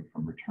keep them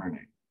from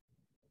returning?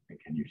 And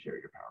can you share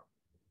your power?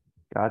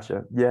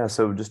 Gotcha. Yeah.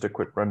 So just a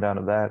quick rundown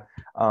of that.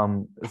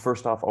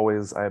 First off,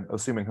 always, I'm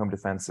assuming home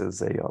defense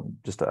is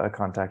just a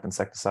contact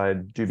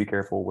insecticide. Do be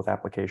careful with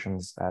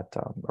applications at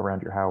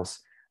around your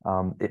house.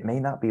 It may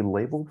not be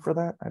labeled for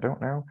that. I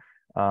don't know.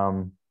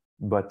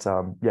 But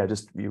yeah,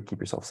 just you keep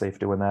yourself safe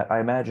doing that. I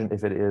imagine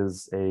if it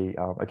is a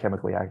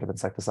chemically active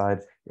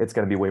insecticide, it's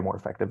going to be way more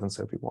effective than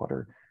soapy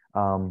water.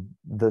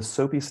 The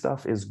soapy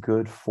stuff is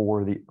good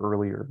for the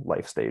earlier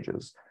life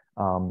stages.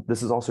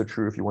 This is also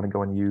true if you want to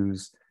go and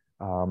use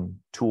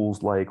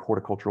tools like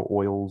horticultural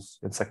oils,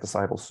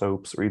 insecticidal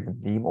soaps, or even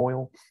neem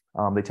oil,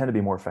 they tend to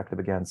be more effective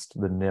against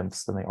the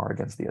nymphs than they are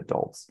against the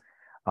adults.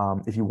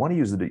 If you want to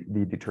use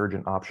the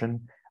detergent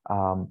option,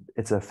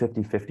 it's a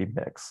 50-50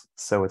 mix.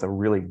 So it's a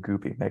really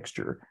goopy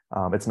mixture.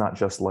 It's not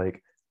just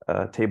like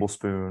a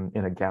tablespoon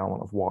in a gallon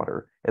of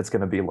water. It's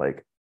going to be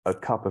like a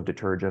cup of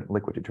detergent,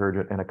 liquid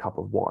detergent, and a cup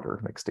of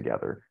water mixed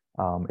together.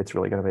 It's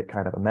really going to make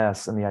kind of a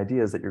mess. And the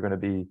idea is that you're going to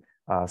be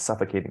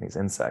suffocating these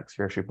insects.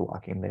 You're actually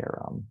blocking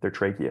their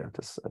trachea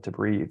to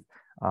breathe.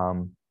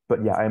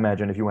 But yeah, I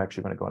imagine if you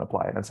actually want to go and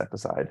apply an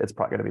insecticide, it's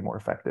probably going to be more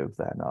effective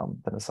than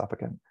a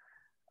suffocant.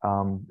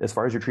 As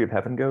far as your tree of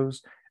heaven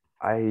goes,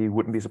 I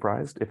wouldn't be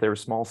surprised if they were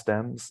small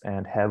stems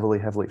and heavily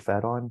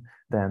fed on,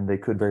 then they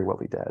could very well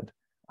be dead.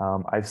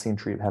 I've seen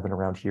tree of heaven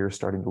around here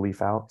starting to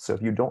leaf out. So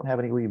if you don't have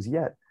any leaves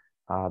yet,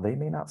 they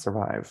may not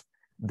survive.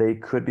 They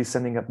could be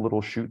sending up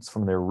little shoots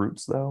from their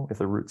roots though, if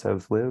the roots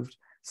have lived.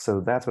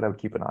 So that's what I would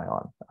keep an eye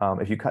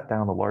on. If you cut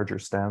down the larger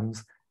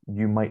stems,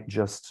 you might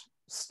just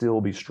still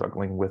be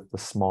struggling with the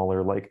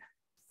smaller like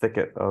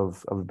thicket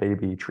of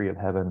baby tree of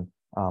heaven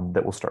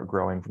that will start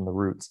growing from the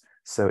roots.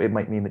 So it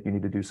might mean that you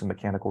need to do some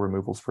mechanical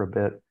removals for a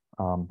bit,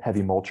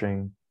 heavy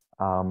mulching,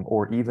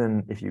 or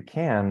even if you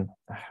can,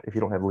 if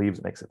you don't have leaves,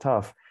 it makes it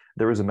tough.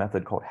 There is a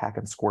method called hack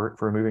and squirt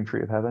for removing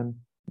tree of heaven,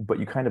 but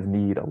you kind of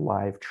need a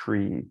live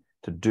tree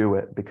to do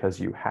it because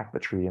you hack the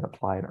tree and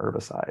apply an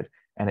herbicide,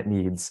 and it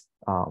needs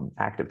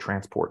active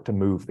transport to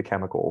move the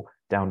chemical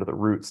down to the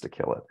roots to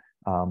kill it.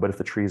 But if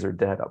the trees are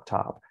dead up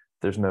top,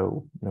 there's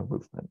no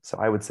movement. So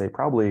I would say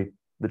probably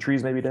the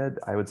trees may be dead.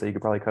 I would say you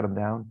could probably cut them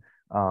down,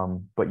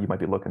 but you might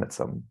be looking at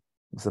some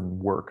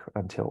work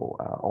until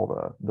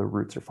all the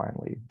roots are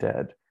finally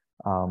dead.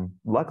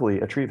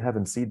 Luckily, a tree of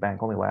heaven seed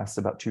bank only lasts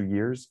about 2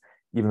 years,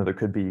 even though there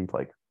could be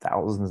like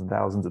thousands and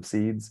thousands of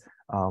seeds.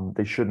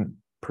 They shouldn't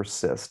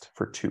persist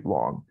for too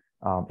long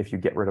if you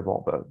get rid of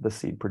all the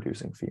seed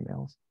producing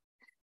females.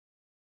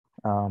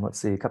 Let's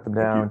see, cut them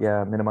down.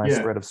 Yeah, minimize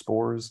spread of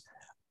spores.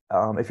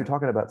 If you're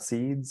talking about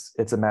seeds,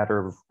 it's a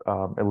matter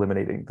of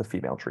eliminating the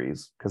female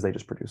trees because they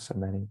just produce so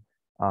many.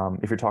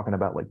 If you're talking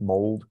about like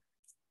mold,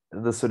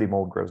 the sooty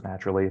mold grows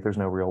naturally. There's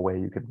no real way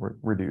you can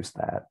reduce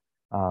that.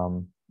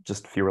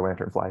 Just fewer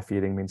lanternfly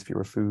feeding means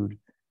fewer food,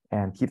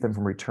 and keep them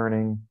from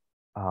returning.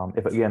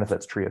 If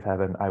that's tree of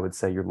heaven, I would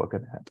say you're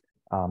looking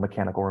at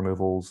mechanical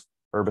removals,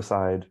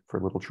 herbicide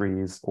for little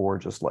trees, or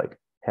just like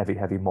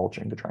heavy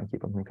mulching to try and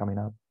keep them from coming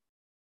up.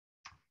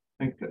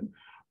 Thanks, Ted.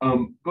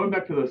 Going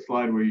back to the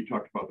slide where you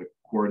talked about the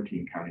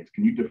quarantine counties,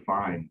 can you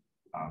define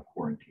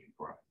quarantine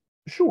for us?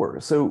 Sure.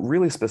 So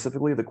really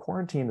specifically, the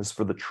quarantine is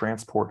for the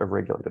transport of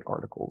regulated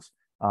articles.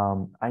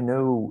 I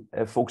know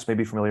folks may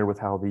be familiar with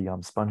how the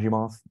spongy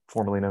moth,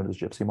 formerly known as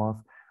gypsy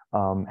moth,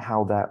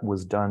 how that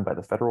was done by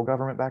the federal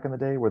government back in the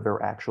day, where there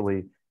were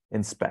actually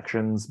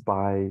inspections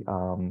by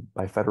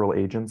federal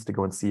agents to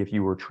go and see if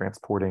you were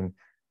transporting,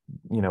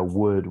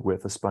 wood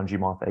with a spongy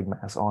moth egg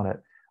mass on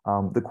it.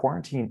 The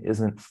quarantine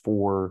isn't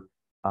for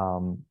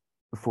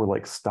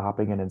like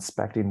stopping and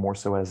inspecting more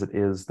so as it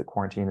is the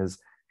quarantine is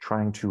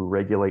trying to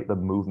regulate the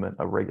movement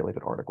of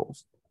regulated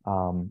articles.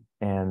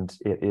 And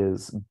it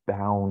is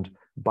bound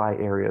by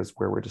areas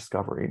where we're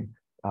discovering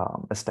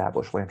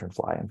established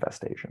lanternfly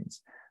infestations.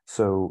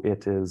 So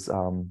it is,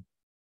 I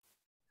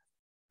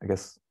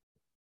guess,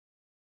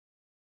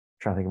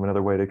 trying to think of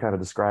another way to kind of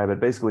describe it.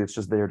 Basically, it's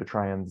just there to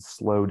try and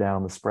slow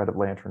down the spread of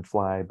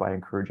lanternfly by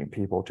encouraging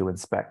people to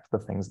inspect the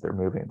things they're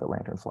moving the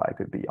lanternfly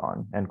could be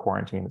on. And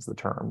quarantine is the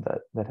term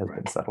that has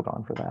been settled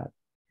on for that.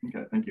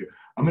 Okay, thank you.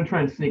 I'm going to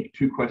try and sneak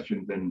 2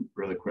 questions in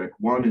really quick.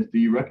 One is, do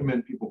you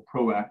recommend people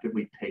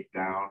proactively take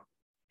down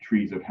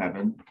trees of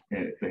heaven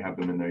if they have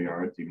them in their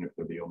yards, even if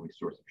they're the only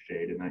source of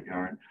shade in that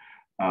yard?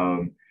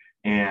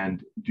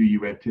 And do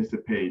you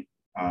anticipate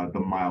the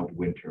mild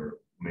winter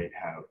may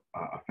have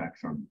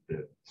effects on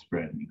the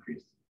spread and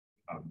increase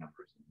of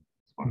numbers?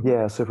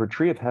 Yeah, so for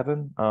tree of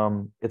heaven,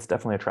 it's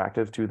definitely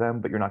attractive to them,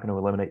 but you're not going to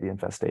eliminate the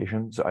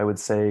infestation. So I would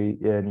say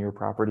in your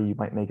property, you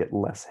might make it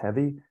less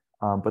heavy,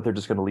 but they're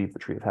just going to leave the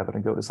tree of heaven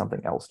and go to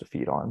something else to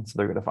feed on. So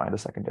they're going to find a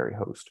secondary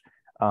host.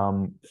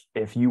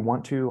 If you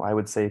want to, I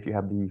would say if you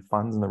have the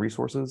funds and the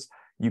resources,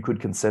 you could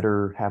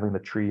consider having the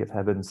tree of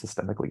heaven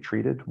systemically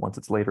treated once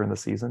it's later in the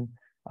season,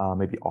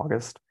 maybe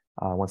August,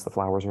 once the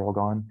flowers are all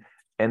gone.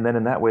 And then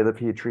in that way, the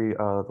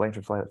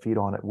lanternfly that feed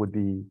on it would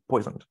be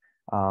poisoned.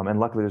 And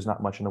luckily, there's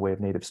not much in the way of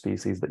native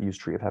species that use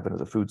tree of heaven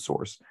as a food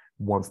source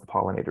once the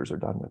pollinators are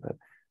done with it.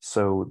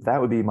 So that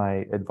would be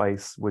my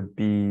advice, would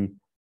be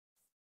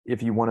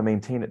if you want to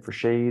maintain it for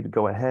shade,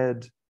 go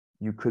ahead.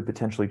 You could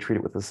potentially treat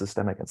it with a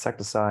systemic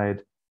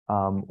insecticide,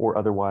 or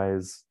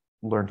otherwise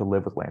learn to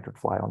live with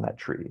lanternfly on that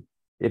tree.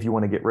 If you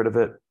want to get rid of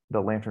it,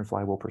 the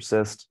lanternfly will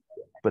persist,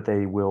 but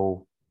they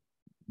will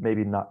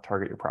maybe not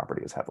target your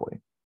property as heavily.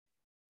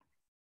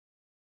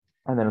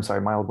 And then, I'm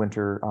sorry, mild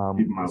winter,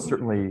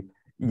 certainly,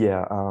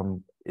 yeah,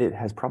 it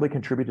has probably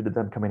contributed to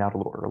them coming out a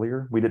little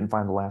earlier. We didn't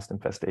find the last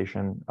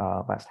infestation,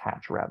 last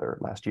hatch rather,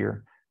 last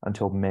year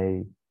until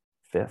May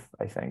 5th,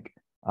 I think.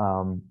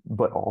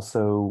 But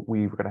also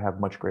we were going to have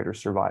much greater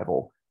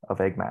survival of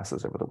egg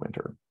masses over the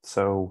winter.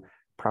 So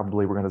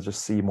probably we're going to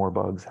just see more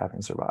bugs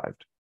having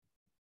survived.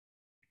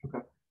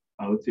 Okay.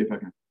 Let's see if I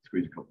can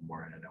squeeze a couple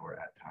more in. I know we're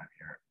at time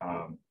here.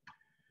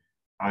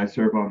 I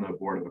serve on the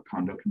board of a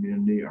condo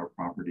community. Our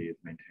property is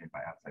maintained by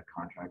outside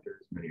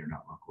contractors. Many are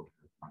not local to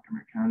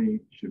Montgomery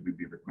County. Should we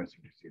be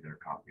requesting to see their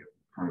copy of the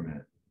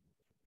permit?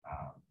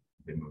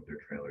 They move their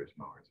trailers,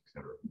 mowers,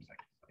 etc. from site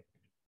to site.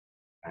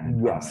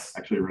 And yes,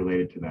 actually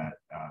related to that,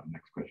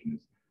 next question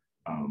is,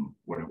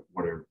 what is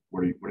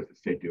the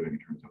state doing in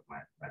terms of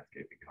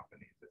landscaping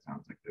companies? It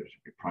sounds like there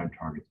should be prime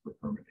targets for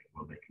permitting.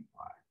 Will they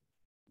comply?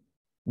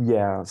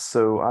 yeah,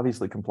 so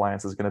obviously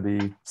compliance is going to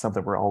be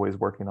something we're always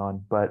working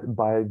on, but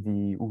by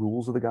the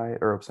rules of the guide,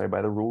 or sorry,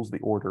 by the rules of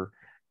the order,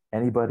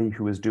 anybody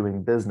who is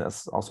doing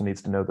business also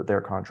needs to know that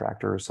their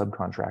contractor or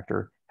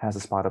subcontractor has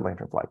a spotted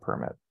lanternfly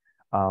permit.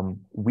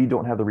 We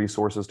don't have the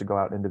resources to go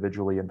out and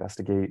individually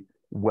investigate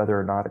whether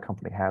or not a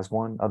company has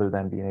one, other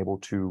than being able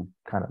to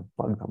kind of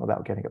bug them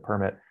about getting a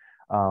permit.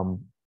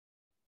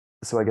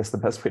 So I guess the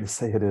best way to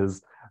say it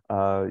is,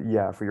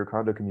 yeah, for your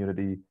condo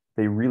community,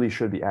 they really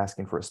should be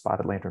asking for a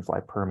spotted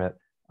lanternfly permit,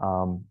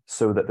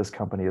 so that this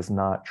company is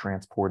not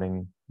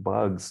transporting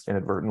bugs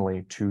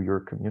inadvertently to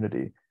your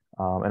community.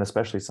 And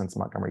especially since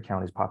Montgomery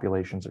County's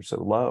populations are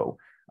so low,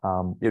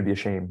 it would be a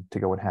shame to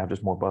go and have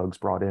just more bugs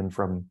brought in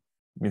from,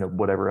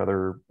 whatever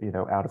other,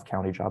 out of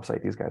county job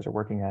site these guys are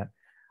working at.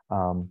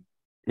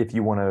 If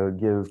you want to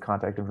give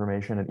contact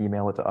information and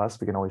email it to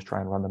us, we can always try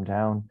and run them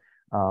down.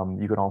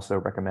 You can also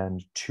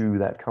recommend to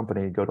that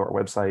company, go to our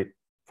website,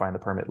 find the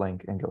permit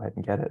link, and go ahead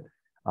and get it.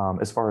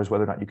 As far as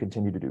whether or not you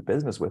continue to do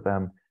business with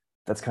them,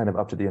 that's kind of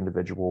up to the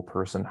individual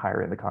person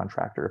hiring the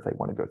contractor if they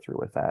want to go through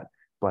with that.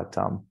 But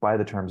by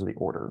the terms of the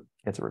order,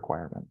 it's a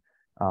requirement.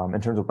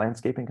 In terms of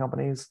landscaping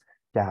companies,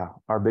 yeah,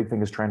 our big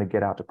thing is trying to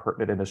get out to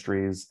pertinent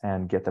industries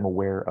and get them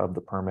aware of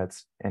the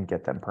permits and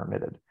get them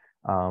permitted.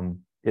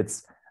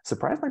 It's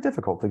surprisingly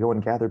difficult to go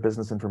and gather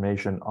business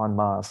information en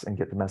masse and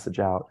get the message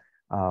out.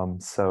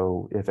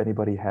 So if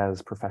anybody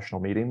has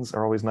professional meetings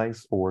are always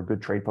nice, or good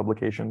trade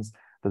publications,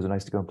 those are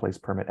nice to go and place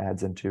permit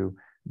ads into.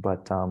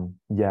 But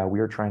yeah,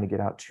 we are trying to get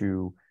out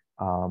to,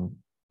 what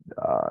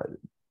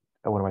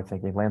am I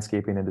thinking?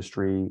 Landscaping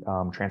industry,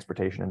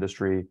 transportation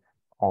industry,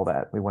 all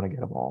that. We want to get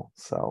them all.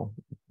 So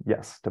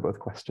yes, to both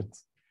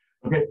questions.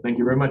 Okay, thank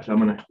you very much. I'm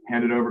going to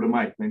hand it over to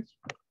Mike. Thanks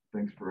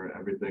for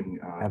everything.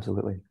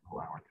 Absolutely.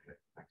 Whole hour today.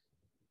 Thanks.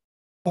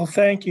 Well,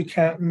 thank you,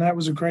 Kenton. That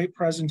was a great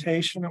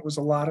presentation. It was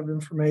a lot of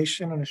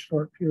information in a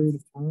short period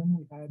of time.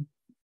 We had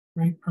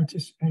great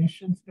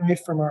participation today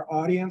from our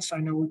audience. I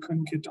know we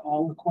couldn't get to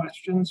all the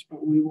questions,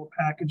 but we will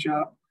package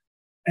up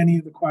any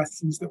of the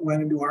questions that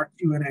went into our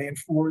Q&A and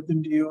forward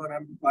them to you. And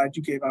I'm glad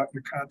you gave out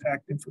your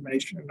contact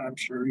information, and I'm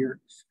sure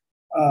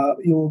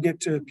you will get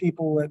to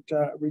people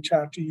that reach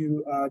out to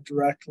you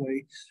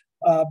directly.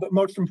 But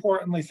most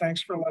importantly,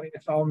 thanks for letting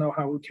us all know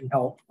how we can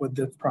help with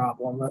this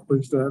problem. That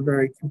was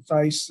very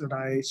concise, and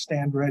I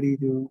stand ready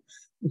to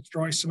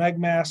destroy some egg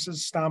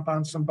masses, stomp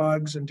on some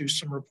bugs, and do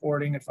some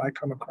reporting if I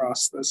come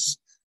across this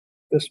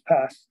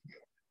pest.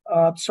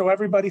 So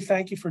everybody,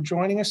 thank you for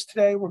joining us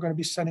today. We're going to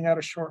be sending out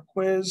a short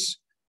quiz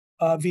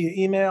via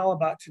email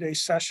about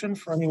today's session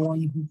for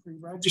anyone who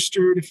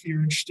pre-registered. If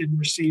you're interested in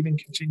receiving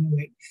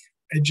continuing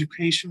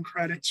education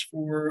credits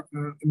for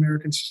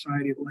American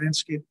Society of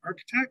Landscape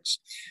Architects.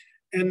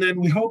 And then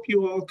we hope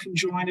you all can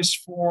join us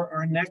for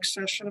our next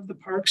session of the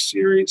Park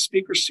Series,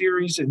 Speaker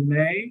Series in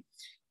May.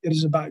 It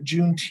is about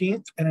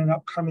Juneteenth and an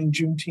upcoming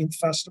Juneteenth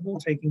festival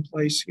taking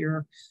place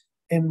here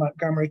in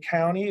Montgomery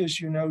County. As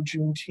you know,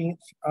 Juneteenth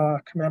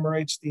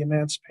commemorates the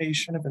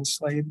emancipation of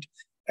enslaved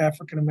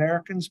African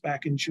Americans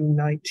back in June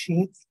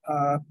 19th,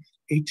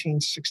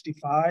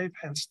 1865,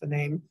 hence the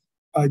name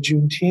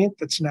Juneteenth.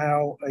 It's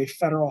now a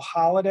federal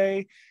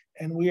holiday,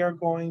 and we are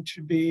going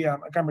to be,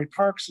 Montgomery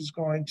Parks is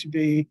going to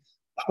be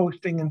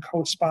hosting and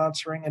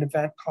co-sponsoring an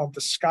event called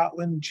the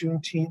Scotland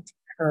Juneteenth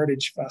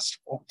Heritage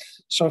Festival.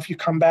 So if you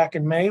come back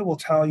in May, we'll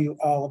tell you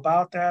all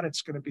about that.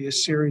 It's going to be a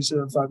series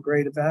of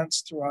great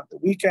events throughout the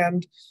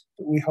weekend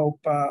that we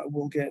hope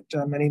will get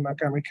many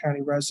Montgomery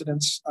County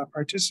residents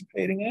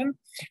participating in.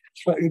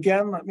 But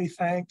again, let me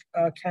thank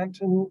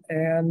Kenton,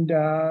 and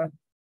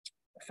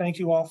thank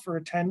you all for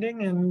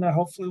attending, and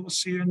hopefully we'll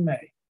see you in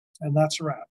May. And that's a wrap.